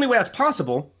 Now, the only way that's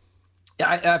possible,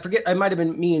 I forget, it might have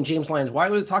been me and James Lyons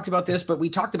Weiler that talked about this, but we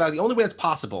talked about the only way that's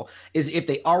possible is if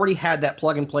they already had that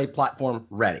plug and play platform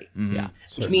ready.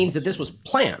 Which means that this was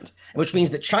planned, which means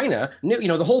that China knew,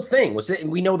 the whole thing was that,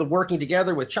 and we know the working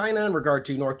together with China in regard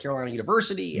to North Carolina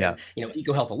University and,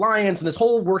 EcoHealth Alliance, and this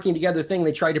whole working together thing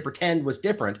they tried to pretend was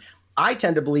different. I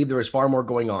tend to believe there was far more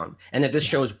going on, and that this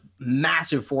shows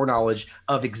massive foreknowledge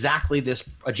of exactly this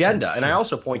agenda. And I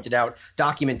also pointed out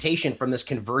documentation from this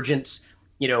convergence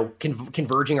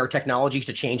converging our technologies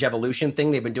to change evolution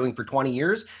thing they've been doing for 20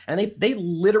 years. And they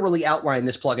literally outlined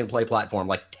this plug and play platform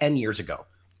like 10 years ago.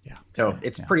 Yeah. So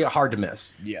it's pretty hard to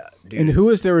miss. Yeah. Dude, and who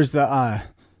was there was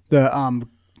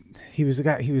he was the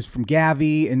guy. He was from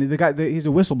Gavi, and the guy. He's a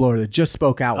whistleblower that just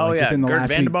spoke out. Within the Gert last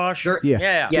week. Vanderbosch.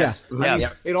 Yeah. Yes. I mean,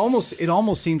 it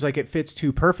almost seems like it fits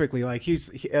too perfectly. Like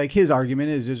his argument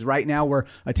is right now we're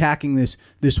attacking this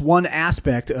one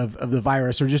aspect of the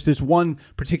virus, or just this one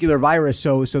particular virus.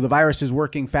 So the virus is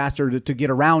working faster to get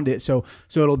around it. So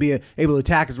it'll be able to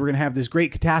attack us. We're going to have this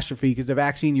great catastrophe because the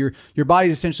vaccine, your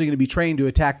body's essentially going to be trained to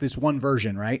attack this one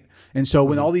version, right? And so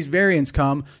when all these variants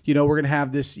come, we're going to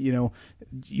have this,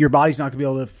 your body's not going to be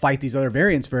able to fight these other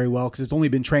variants very well because it's only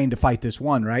been trained to fight this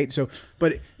one, right? So,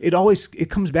 but it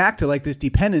comes back to like this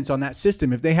dependence on that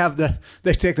system. If they have the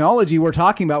technology we're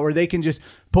talking about where they can just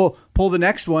pull the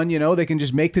next one, they can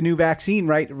just make the new vaccine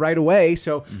right away.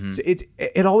 So, so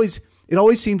it always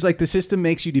seems like the system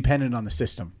makes you dependent on the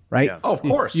system, right? Yeah. Oh, of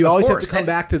course. You always have to come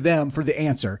back to them for the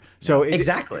answer. So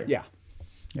exactly. Yeah.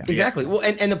 Yeah. Exactly. Well,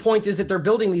 and the point is that they're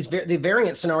building the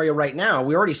variant scenario right now.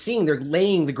 We're already seeing they're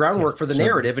laying the groundwork for the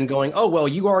narrative and going, oh, well,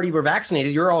 you already were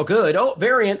vaccinated. You're all good. Oh,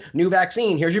 variant, new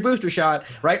vaccine. Here's your booster shot,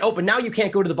 right? Oh, but now you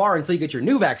can't go to the bar until you get your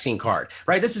new vaccine card,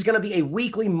 right? This is going to be a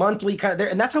weekly, monthly kind of,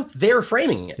 and that's how they're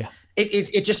framing it. Yeah.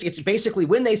 It's basically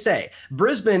when they say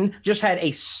Brisbane just had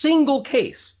a single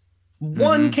case,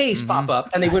 one case pop up,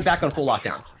 and they went back on full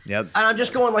lockdown. Yep. And I'm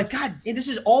just going like, God, this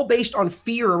is all based on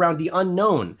fear around the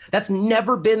unknown. That's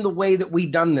never been the way that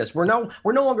we've done this. We're no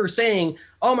longer saying,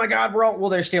 oh my God,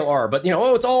 there still are, but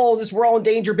it's all this, we're all in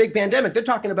danger, big pandemic. They're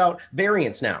talking about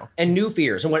variants now and new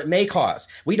fears and what it may cause.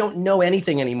 We don't know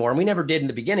anything anymore. And we never did in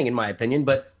the beginning, in my opinion,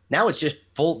 but now it's just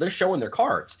full. They're showing their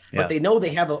cards, but they know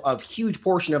they have a huge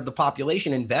portion of the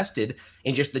population invested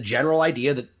in just the general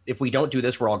idea that if we don't do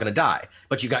this, we're all going to die.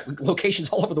 But you got locations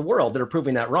all over the world that are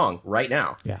proving that wrong right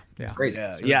now. Yeah. It's crazy.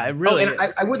 Yeah, it really. Oh,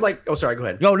 and I would like. Oh, sorry. Go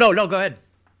ahead. No, go ahead.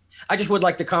 I just would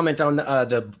like to comment on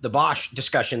the Bosch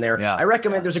discussion there. Yeah. I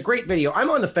recommend. There's a great video. I'm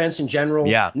on the fence in general.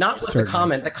 Yeah. Not with the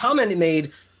comment. The comment it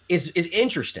made is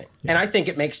interesting, and I think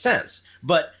it makes sense.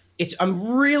 But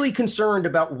I'm really concerned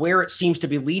about where it seems to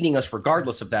be leading us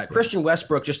regardless of that. Yeah. Christian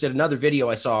Westbrook just did another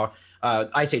video I saw,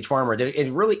 Ice Age Farmer, did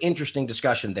a really interesting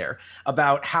discussion there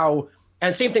about how,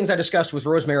 and same things I discussed with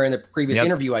Rosemary in the previous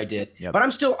interview I did, but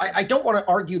I'm still, I don't want to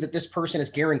argue that this person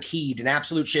is guaranteed an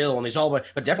absolute chill and he's all, but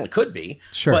definitely could be.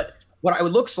 Sure. But what it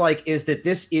looks like is that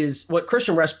this is what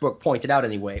Christian Westbrook pointed out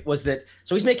anyway, was that,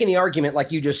 so he's making the argument,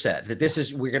 like you just said,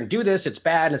 that we're going to do this, it's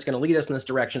bad, and it's going to lead us in this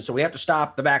direction, so we have to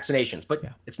stop the vaccinations. But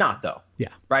it's not, though. Yeah.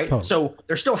 Right? Totally. So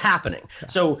they're still happening. Yeah.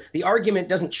 So the argument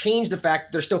doesn't change the fact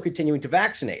that they're still continuing to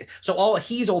vaccinate. So all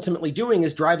he's ultimately doing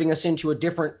is driving us into a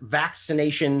different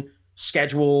vaccination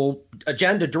schedule,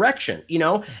 agenda, direction,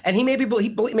 and he maybe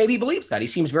believes that. He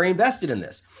seems very invested in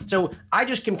this. So I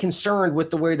just am concerned with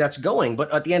the way that's going.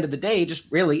 But at the end of the day, just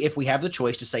really, if we have the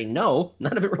choice to say no,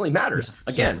 none of it really matters.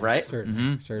 Again, right?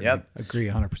 Certainly. Yep. Agree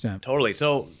 100%. Totally.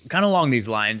 So kind of along these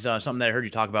lines, something that I heard you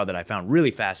talk about that I found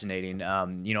really fascinating. I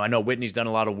know Whitney's done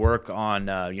a lot of work on,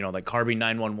 like Carbine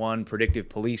 911, predictive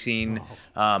policing,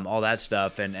 all that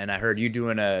stuff. And I heard you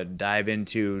doing a dive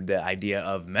into the idea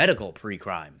of medical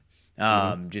pre-crime.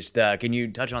 Can you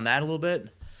touch on that a little bit?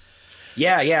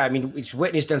 Yeah. I mean,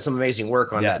 Whitney's done some amazing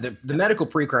work on that. The medical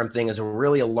pre-crime thing is a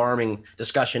really alarming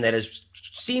discussion that has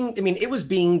seemed, it was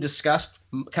being discussed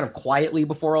kind of quietly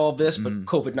before all of this, but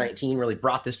COVID-19 really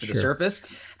brought this to the surface.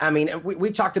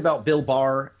 We've talked about Bill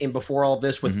Barr before all of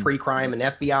this with pre-crime and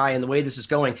FBI and the way this is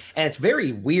going. And it's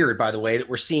very weird, by the way, that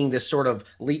we're seeing this sort of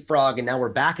leapfrog and now we're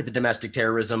back at the domestic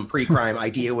terrorism pre-crime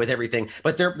idea with everything.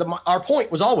 But our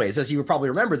point was always, as you would probably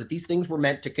remember, that these things were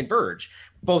meant to converge.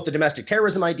 Both the domestic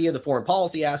terrorism idea, the foreign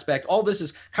policy aspect, all this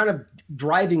is kind of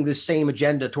driving this same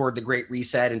agenda toward the Great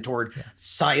Reset and toward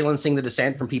silencing the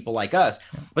dissent from people like us.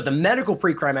 But the medical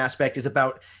pre-crime aspect is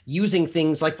about using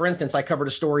things like, for instance, I covered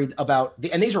a story about,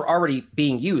 and these are already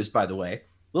being used, by the way,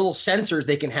 little sensors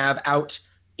they can have out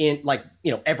in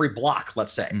every block,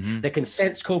 let's say, that can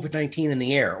sense COVID-19 in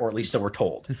the air, or at least so we're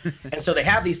told. And so they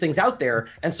have these things out there,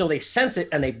 and so they sense it,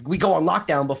 and we go on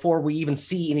lockdown before we even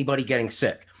see anybody getting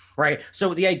sick. Right.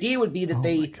 So the idea would be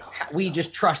that we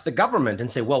just trust the government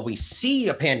and say, well, we see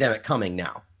a pandemic coming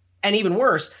now. And even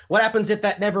worse, what happens if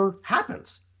that never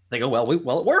happens? They go, well, it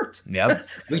worked. Yep.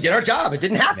 We did our job. It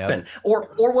didn't happen. Yep.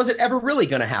 Or was it ever really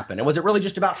going to happen? And was it really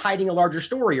just about hiding a larger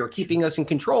story or keeping us in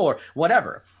control or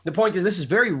whatever? The point is, this is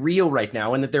very real right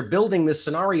now, and that they're building this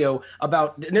scenario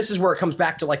about, and this is where it comes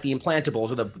back to like the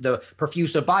implantables or the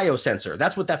Perfusa biosensor.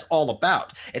 That's what that's all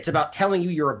about. It's about telling you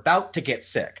you're about to get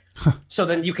sick. So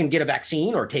then you can get a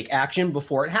vaccine or take action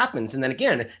before it happens. And then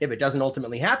again, if it doesn't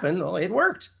ultimately happen, well, it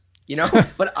worked.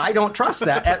 But I don't trust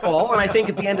that at all. And I think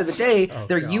at the end of the day,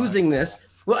 they're using this.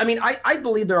 Well, I mean, I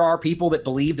believe there are people that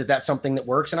believe that that's something that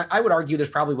works. And I would argue there's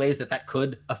probably ways that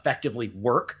could effectively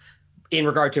work in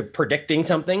regard to predicting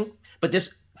something. But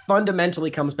this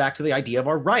fundamentally comes back to the idea of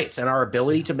our rights and our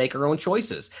ability to make our own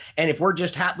choices. And if we're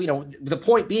just happy, the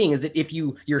point being is that if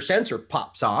your sensor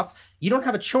pops off, you don't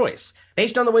have a choice.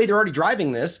 Based on the way they're already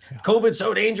driving this, COVID's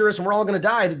so dangerous and we're all going to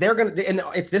die, that they're going to, and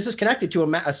this is connected to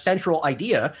a central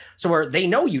idea. So where they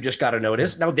know you just got a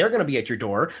notice, now they're going to be at your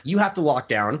door. You have to lock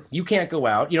down. You can't go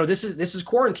out. This is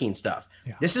quarantine stuff.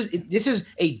 Yeah. This is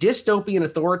a dystopian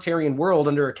authoritarian world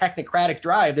under a technocratic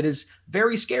drive that is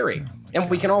very scary. And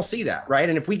we can all see that, right?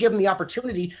 And if we give them the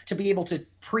opportunity to be able to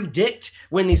predict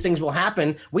when these things will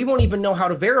happen, we won't even know how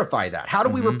to verify that. How do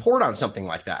we report on something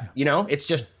like that? It's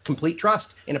just complete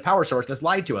trust in a power source that's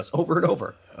lied to us over and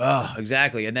over. Oh,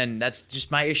 exactly. And then that's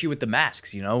just my issue with the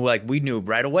masks, like we knew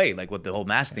right away, like what the whole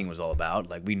mask thing was all about.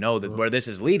 Like we know that where this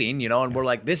is leading, and we're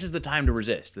like, this is the time to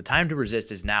resist. The time to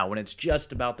resist is now when it's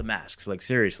just about the masks. Like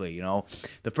seriously,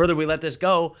 the further we let this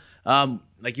go,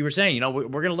 like you were saying, we're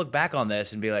going to look back on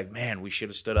this and be like, man, we should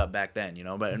have stood up back then,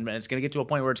 but and it's going to get to a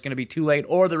point where it's going to be too late,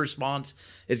 or the response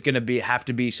is going to have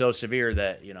to be so severe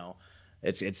that,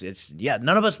 it's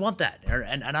none of us want that.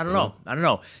 And I don't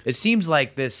know. It seems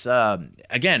like this,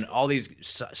 again, all these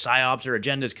psyops or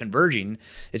agendas converging,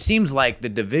 it seems like the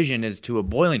division is to a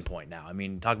boiling point now. I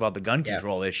mean, talk about the gun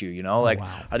control issue,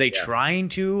 Are they trying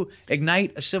to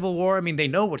ignite a civil war? I mean, they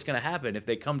know what's going to happen if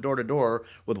they come door to door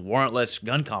with warrantless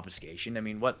gun confiscation. I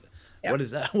mean, what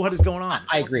is that? What is going on?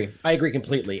 I agree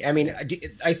completely. I mean,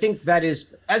 I think that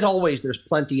is, as always, there's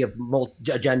plenty of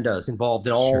agendas involved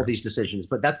in all these decisions,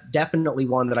 but that's definitely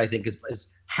one that I think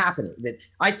is happening. That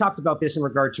I talked about this in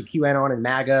regard to QAnon and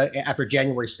MAGA after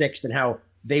January 6th and how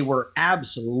they were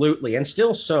absolutely, and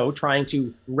still so, trying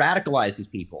to radicalize these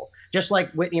people. Just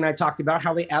like Whitney and I talked about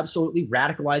how they absolutely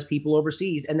radicalize people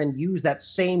overseas and then use that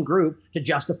same group to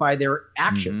justify their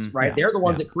actions, right? Yeah. They're the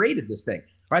ones that created this thing.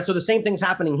 Right. So the same thing's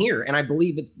happening here. And I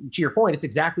believe it's, to your point, it's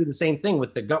exactly the same thing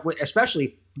with the gun,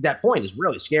 especially that point is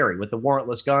really scary with the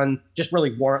warrantless gun, just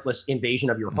really warrantless invasion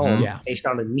of your home based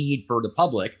on the need for the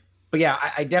public. But yeah,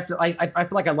 I definitely, I feel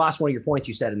like I lost one of your points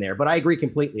you said in there, but I agree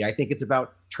completely. I think it's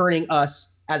about turning us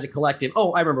as a collective.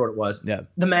 Oh, I remember what it was. Yeah.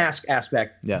 The mask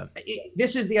aspect. Yeah.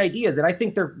 This is the idea that I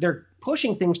think they're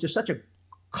pushing things to such a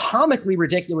comically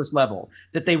ridiculous level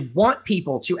that they want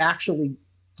people to actually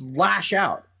lash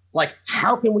out. Like,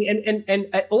 how can we,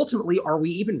 and ultimately, are we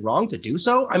even wrong to do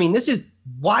so? I mean, this is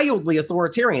wildly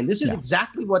authoritarian. This is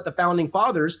exactly what the founding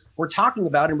fathers were talking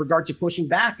about in regard to pushing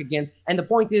back against. And the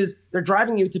point is, they're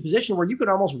driving you to a position where you could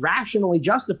almost rationally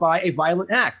justify a violent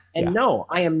act. And no,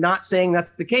 I am not saying that's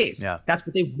the case. Yeah. That's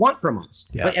what they want from us.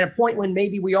 Yeah. But at a point when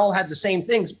maybe we all had the same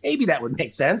things, maybe that would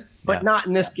make sense, but not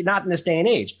in this day and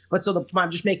age. But so I'm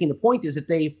just making the point is that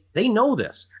they know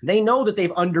this. They know that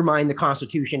they've undermined the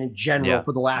Constitution in general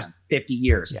for the last 50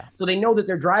 years. Yeah. So they know that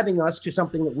they're driving us to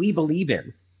something that we believe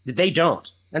in, that they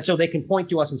don't. And so they can point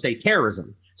to us and say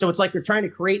terrorism. So it's like they're trying to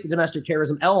create the domestic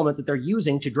terrorism element that they're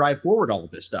using to drive forward all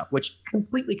of this stuff, which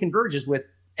completely converges with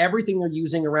everything they're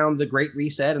using around the Great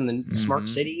Reset and the smart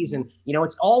cities. And,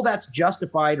 it's all that's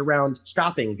justified around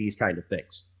stopping these kind of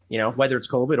things, whether it's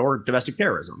COVID or domestic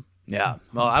terrorism. Yeah.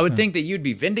 Well, I would think that you'd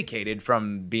be vindicated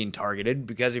from being targeted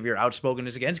because of your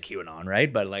outspokenness against QAnon,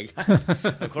 right? But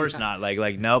of course not.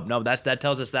 Nope. That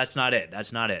tells us that's not it.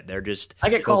 That's not it. They're just. I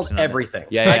get called everything.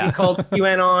 I get called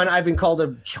QAnon. I've been called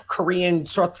a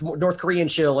North Korean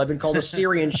shill. I've been called a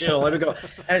Syrian shill. And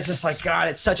it's just like, God,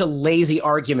 it's such a lazy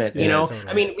argument. Totally,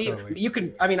 I mean, you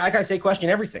can. I mean, like I say, question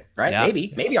everything, right? Yeah.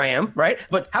 Maybe I am, right?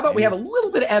 But how about we have a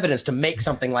little bit of evidence to make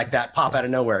something like that pop out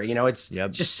of nowhere? It's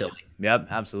just silly. Yep,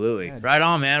 absolutely. Right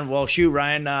on, man. Well, shoot,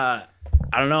 Ryan. I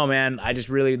don't know, man.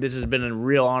 This has been a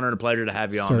real honor and a pleasure to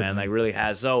have you on, man. Like, really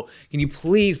has. So, can you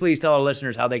please tell our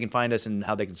listeners how they can find us and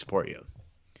how they can support you?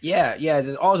 Yeah.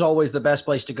 As always, the best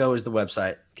place to go is the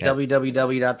website. Okay.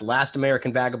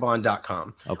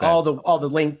 www.thelastamericanvagabond.com. Okay. All the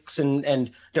links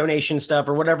and donation stuff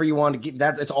or whatever you want to get,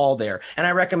 that it's all there. And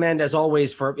I recommend, as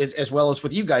always, as well as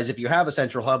with you guys, if you have a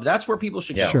central hub, that's where people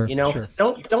should go. Sure, you know, sure.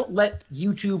 Don't let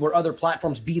YouTube or other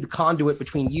platforms be the conduit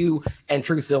between you and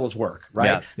Truthzilla's work,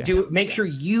 right? Yeah. Make sure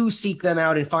you seek them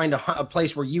out and find a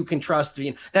place where you can trust.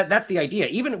 That's the idea.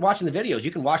 Even watching the videos,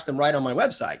 you can watch them right on my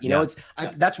website. You know,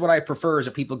 that's what I prefer, is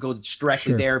that people go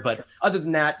directly there. But other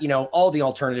than that, you know, all the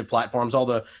alternative platforms, all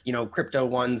the, you know, crypto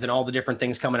ones and all the different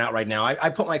things coming out right now. I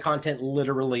put my content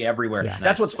literally everywhere. Yeah.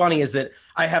 That's what's funny, is that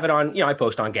I have it on, you know, I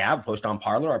post on Gab, post on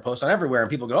Parler, I post on everywhere, and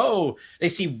people go, oh, they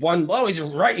see one, oh, he's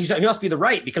right. He must be the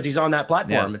right because he's on that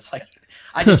platform. Yeah. It's like,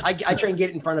 I try and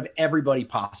get it in front of everybody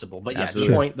possible. But yeah,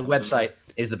 the website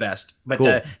is the best. But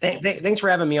cool. Thanks for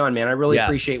having me on, man. I really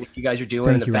appreciate what you guys are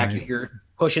doing and the fact that you're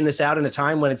pushing this out in a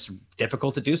time when it's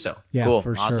difficult to do so. Yeah, cool.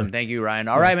 For awesome. Sure. Thank you, Ryan.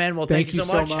 All right, man. Well, thank you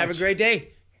so much. Have a great day.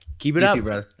 Keep it up. You too,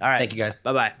 brother. All right. Thank you, guys.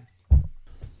 Bye-bye.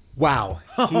 Wow.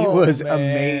 He was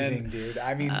amazing, dude.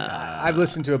 I mean, I've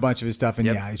listened to a bunch of his stuff, and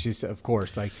it's just, of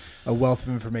course, like a wealth of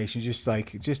information,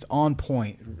 just on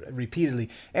point repeatedly.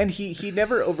 And he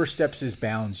never oversteps his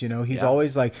bounds, you know. He's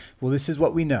always like, well, this is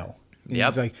what we know.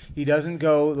 He's like, he doesn't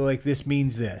go like, this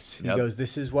means this. He goes,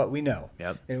 this is what we know.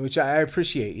 And which I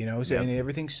appreciate, you know. So, and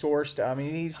everything's sourced. I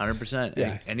mean, he's 100%.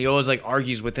 Yeah. And he always like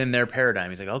argues within their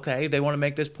paradigm. He's like, okay, they want to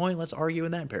make this point. Let's argue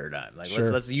in that paradigm. Like,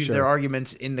 let's use their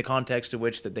arguments in the context to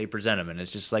which that they present them. And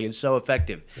it's just like, it's so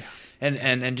effective. Yeah.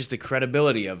 And just the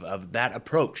credibility of that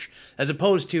approach, as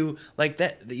opposed to like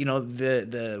that, you know,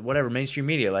 the whatever mainstream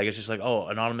media, like it's just like, oh,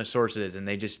 anonymous sources, and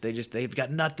they've got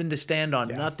nothing to stand on,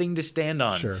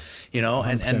 Sure. You know,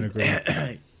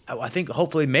 and I think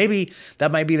hopefully maybe that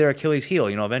might be their Achilles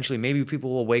heel. You know, eventually maybe people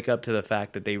will wake up to the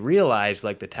fact that they realize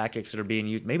like the tactics that are being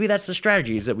used. Maybe that's the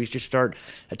strategy, is that we just start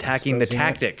attacking the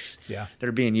tactics that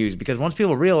are being used. Because once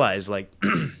people realize, like,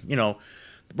 you know,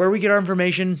 where we get our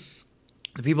information,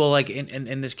 the people like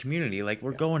in this community, like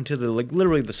we're going to the like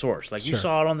literally the source. Like you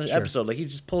saw it on the episode. Like he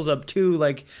just pulls up two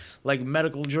like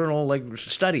medical journal like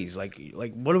studies. Like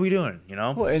what are we doing? You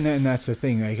know. Well, and that's the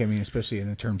thing. Like I mean, especially in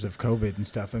the terms of COVID and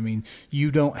stuff. I mean,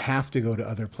 you don't have to go to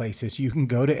other places. You can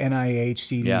go to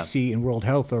NIH, CDC, and World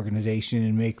Health Organization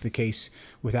and make the case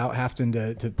without having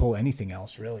to pull anything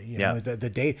else. Really, you know, the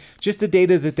data, just the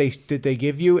data that they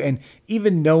give you, and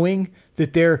even knowing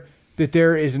that there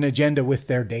is an agenda with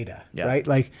their data, right?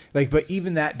 Like, but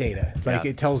even that data, like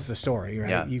it tells the story, right?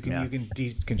 Yeah. You can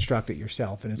deconstruct it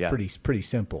yourself, and it's pretty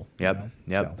simple. Yep.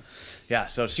 Yeah.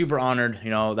 So super honored. You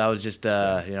know, that was just you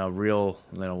know, real,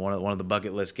 you know, one of the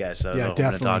bucket list guests I was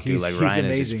hoping to talk to. Like Ryan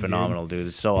amazing, is just phenomenal, dude.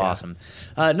 It's so awesome.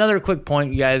 Another quick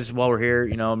point, you guys, while we're here,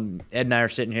 you know, Ed and I are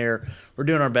sitting here. We're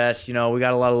doing our best. You know, we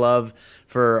got a lot of love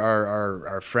for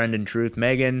our friend in truth,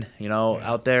 Megan, you know,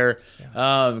 out there.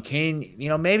 Can, you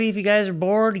know, maybe if you guys are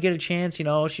bored, get a chance, you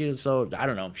know, I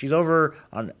don't know. She's over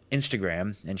on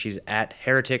Instagram, and she's at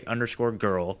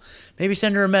heretic_girl. Maybe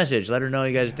send her a message. Let her know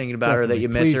you guys are thinking about her, that you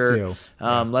miss her.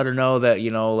 Let her know that,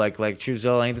 you know, like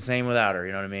Truthzilla ain't the same without her.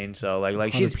 You know what I mean? So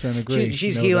like she's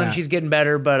healing, that. She's getting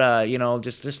better, but you know,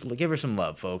 just give her some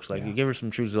love, folks. Like give her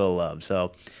some Truthzilla love.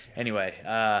 So anyway,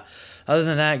 other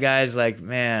than that, guys, like,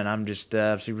 man, I'm just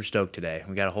super stoked today.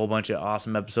 We got a whole bunch of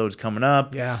awesome episodes coming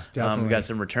up. Yeah, definitely. We got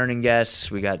some returning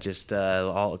guests. We got just a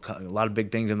lot of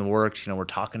big things in the works. You know, we're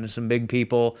talking to some big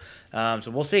people. So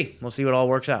we'll see. We'll see what all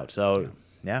works out. So,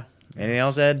 yeah. Anything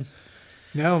else, Ed?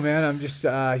 No, man. I'm just,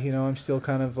 you know, I'm still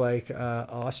kind of like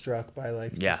awestruck by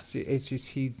like, it's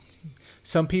just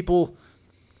some people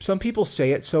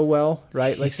say it so well,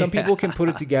 right? Like some people can put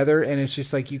it together, and it's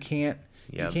just like you can't.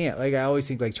 You can't. Like I always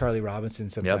think like Charlie Robinson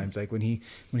sometimes, like when he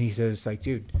says like,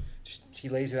 dude, he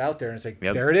lays it out there, and it's like,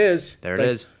 there it is. There it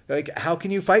is. Like, how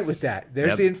can you fight with that?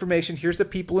 There's the information. Here's the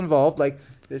people involved. Like,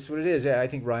 this is what it is. I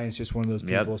think Ryan's just one of those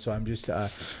people. So I'm just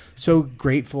so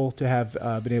grateful to have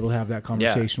been able to have that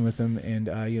conversation with him.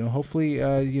 And, you know, hopefully,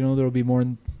 you know, there will be more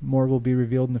will be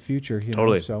revealed in the future. You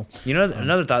know? So, you know,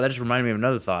 another thought, that just reminded me of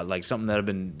another thought, like something that I've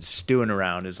been stewing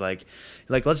around is like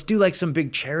let's do like some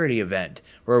big charity event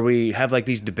where we have like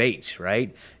these debates,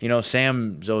 right? You know,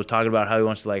 Sam's always talking about how he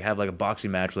wants to like have like a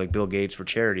boxing match with like Bill Gates for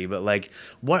charity, but like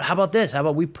how about this? How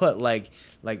about we put like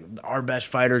our best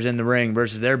fighters in the ring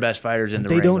versus their best fighters in the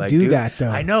ring? They don't do that though.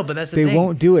 I know, but that's the thing. They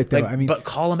won't do it though. Like, I mean, but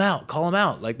call them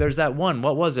out. Like there's that one.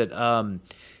 What was it?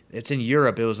 it's in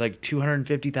Europe. It was like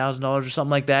 $250,000 or something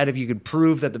like that. If you could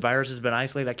prove that the virus has been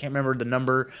isolated, I can't remember the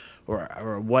number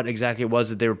or what exactly it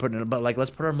was that they were putting in. But like,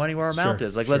 let's put our money where our mouth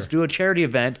is. Like, let's do a charity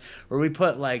event where we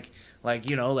put like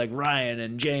Ryan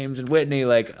and James and Whitney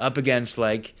like up against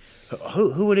like.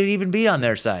 Who would it even be on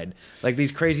their side? Like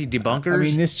these crazy debunkers? I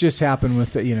mean, this just happened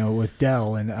with with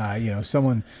Dell and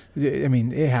someone. I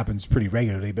mean, it happens pretty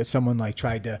regularly, but someone like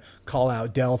tried to call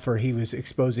out Dell for he was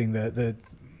exposing the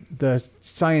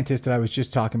scientist that I was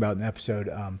just talking about in the episode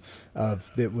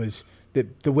of that was the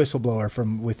whistleblower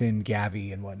from within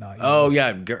Gavi and whatnot.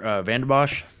 Van der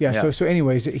Bosch. Yeah. So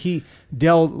anyways,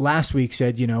 Dell last week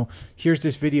said, here's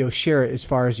this video, share it as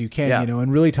far as you can,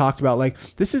 and really talked about like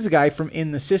this is a guy from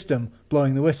in the system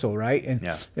blowing the whistle, right? And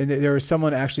there was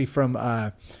someone actually from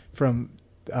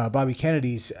Bobby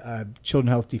Kennedy's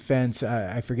Children's Health Defense.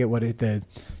 I forget what the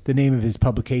name of his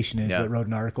publication is, but wrote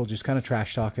an article just kind of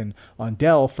trash talking on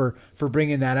Dell for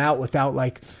bringing that out without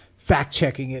like fact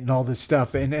checking it and all this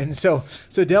stuff. And so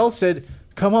Dell said,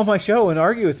 come on my show and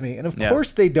argue with me. And of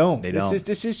course they don't.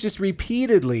 This is just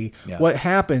repeatedly what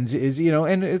happens is,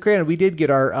 and granted, we did get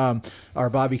our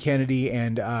Bobby Kennedy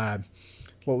and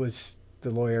what was the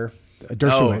lawyer?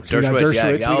 Dershowitz. We got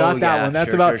Dershowitz. We got that one.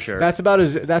 That's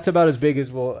about as big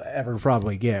as we'll ever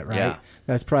probably get, right? Yeah.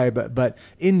 That's probably but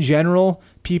in general,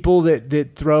 people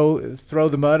that throw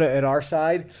the mud at our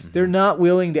side, they're not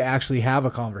willing to actually have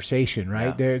a conversation,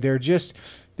 right? Yeah. They're just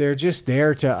there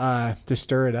to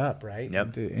stir it up, right?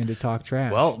 Yep. And to talk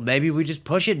trash. Well, maybe we just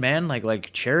push it, man,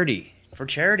 like charity. For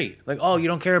charity, like, oh, you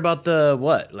don't care about the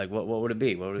what? Like, what would it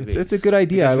be? What would it be? It's a good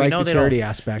idea. Because I like the charity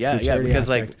aspect. Yeah, because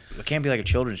like it can't be like a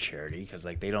children's charity because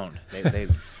like they like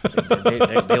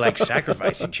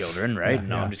sacrificing children, right?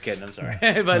 No, I'm just kidding. I'm sorry,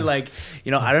 but like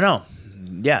I don't know.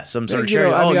 Yeah, some sort of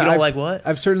charity. You don't like what?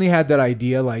 I've certainly had that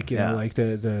idea. Like like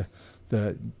the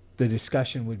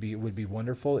discussion would be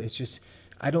wonderful. It's just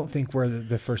I don't think we're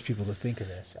the first people to think of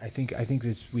this. I think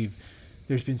this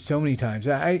there's been so many times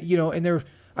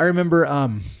I remember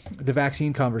the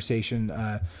vaccine conversation.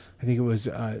 I think it was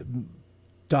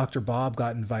Dr. Bob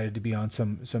got invited to be on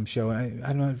some show.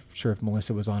 I'm not sure if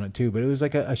Melissa was on it too, but it was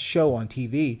like a show on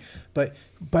TV. But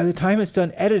by the time it's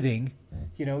done editing,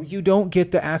 you don't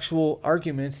get the actual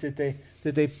arguments that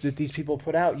these people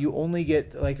put out. You only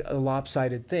get like a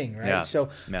lopsided thing, right? Yeah. So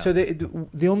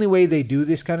the only way they do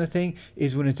this kind of thing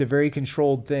is when it's a very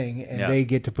controlled thing and they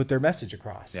get to put their message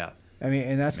across. Yeah. I mean,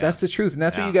 and that's the truth, and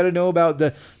that's what you got to know about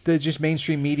the just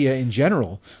mainstream media in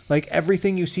general. Like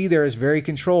everything you see there is very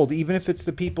controlled. Even if it's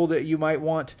the people that you might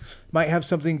have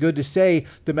something good to say,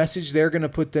 the message they're going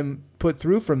to put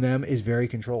through from them is very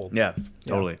controlled. Yeah,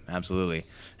 totally, absolutely.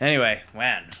 Anyway,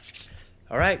 man,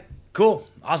 all right, cool,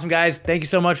 awesome, guys. Thank you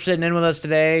so much for sitting in with us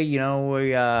today.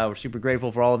 We're super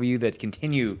grateful for all of you that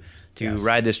continue to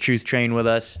ride this truth train with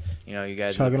us. You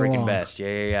guys are the freaking best.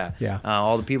 Yeah.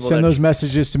 All the people send those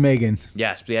messages to Megan.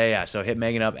 Yes, yeah. So hit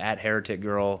Megan up at Heretic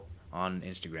Girl on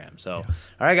Instagram. So, all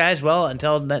right, guys. Well,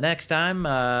 until next time,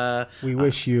 we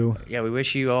wish you. Yeah, we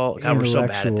wish you all. God, we're so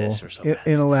bad at this. We're so bad.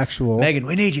 Intellectual. Megan,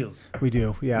 we need you. We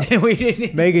do. Yeah.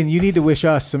 Megan, you need to wish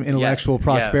us some intellectual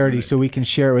prosperity so we can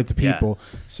share it with the people.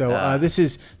 So this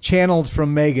is channeled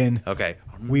from Megan. Okay.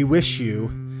 We wish you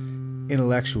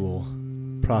intellectual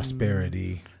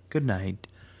prosperity. Good night.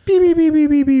 Beep, beep, beep, beep,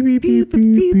 beep, beep, beep, beep,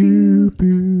 beep, beep.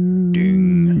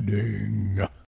 Ding. Ding.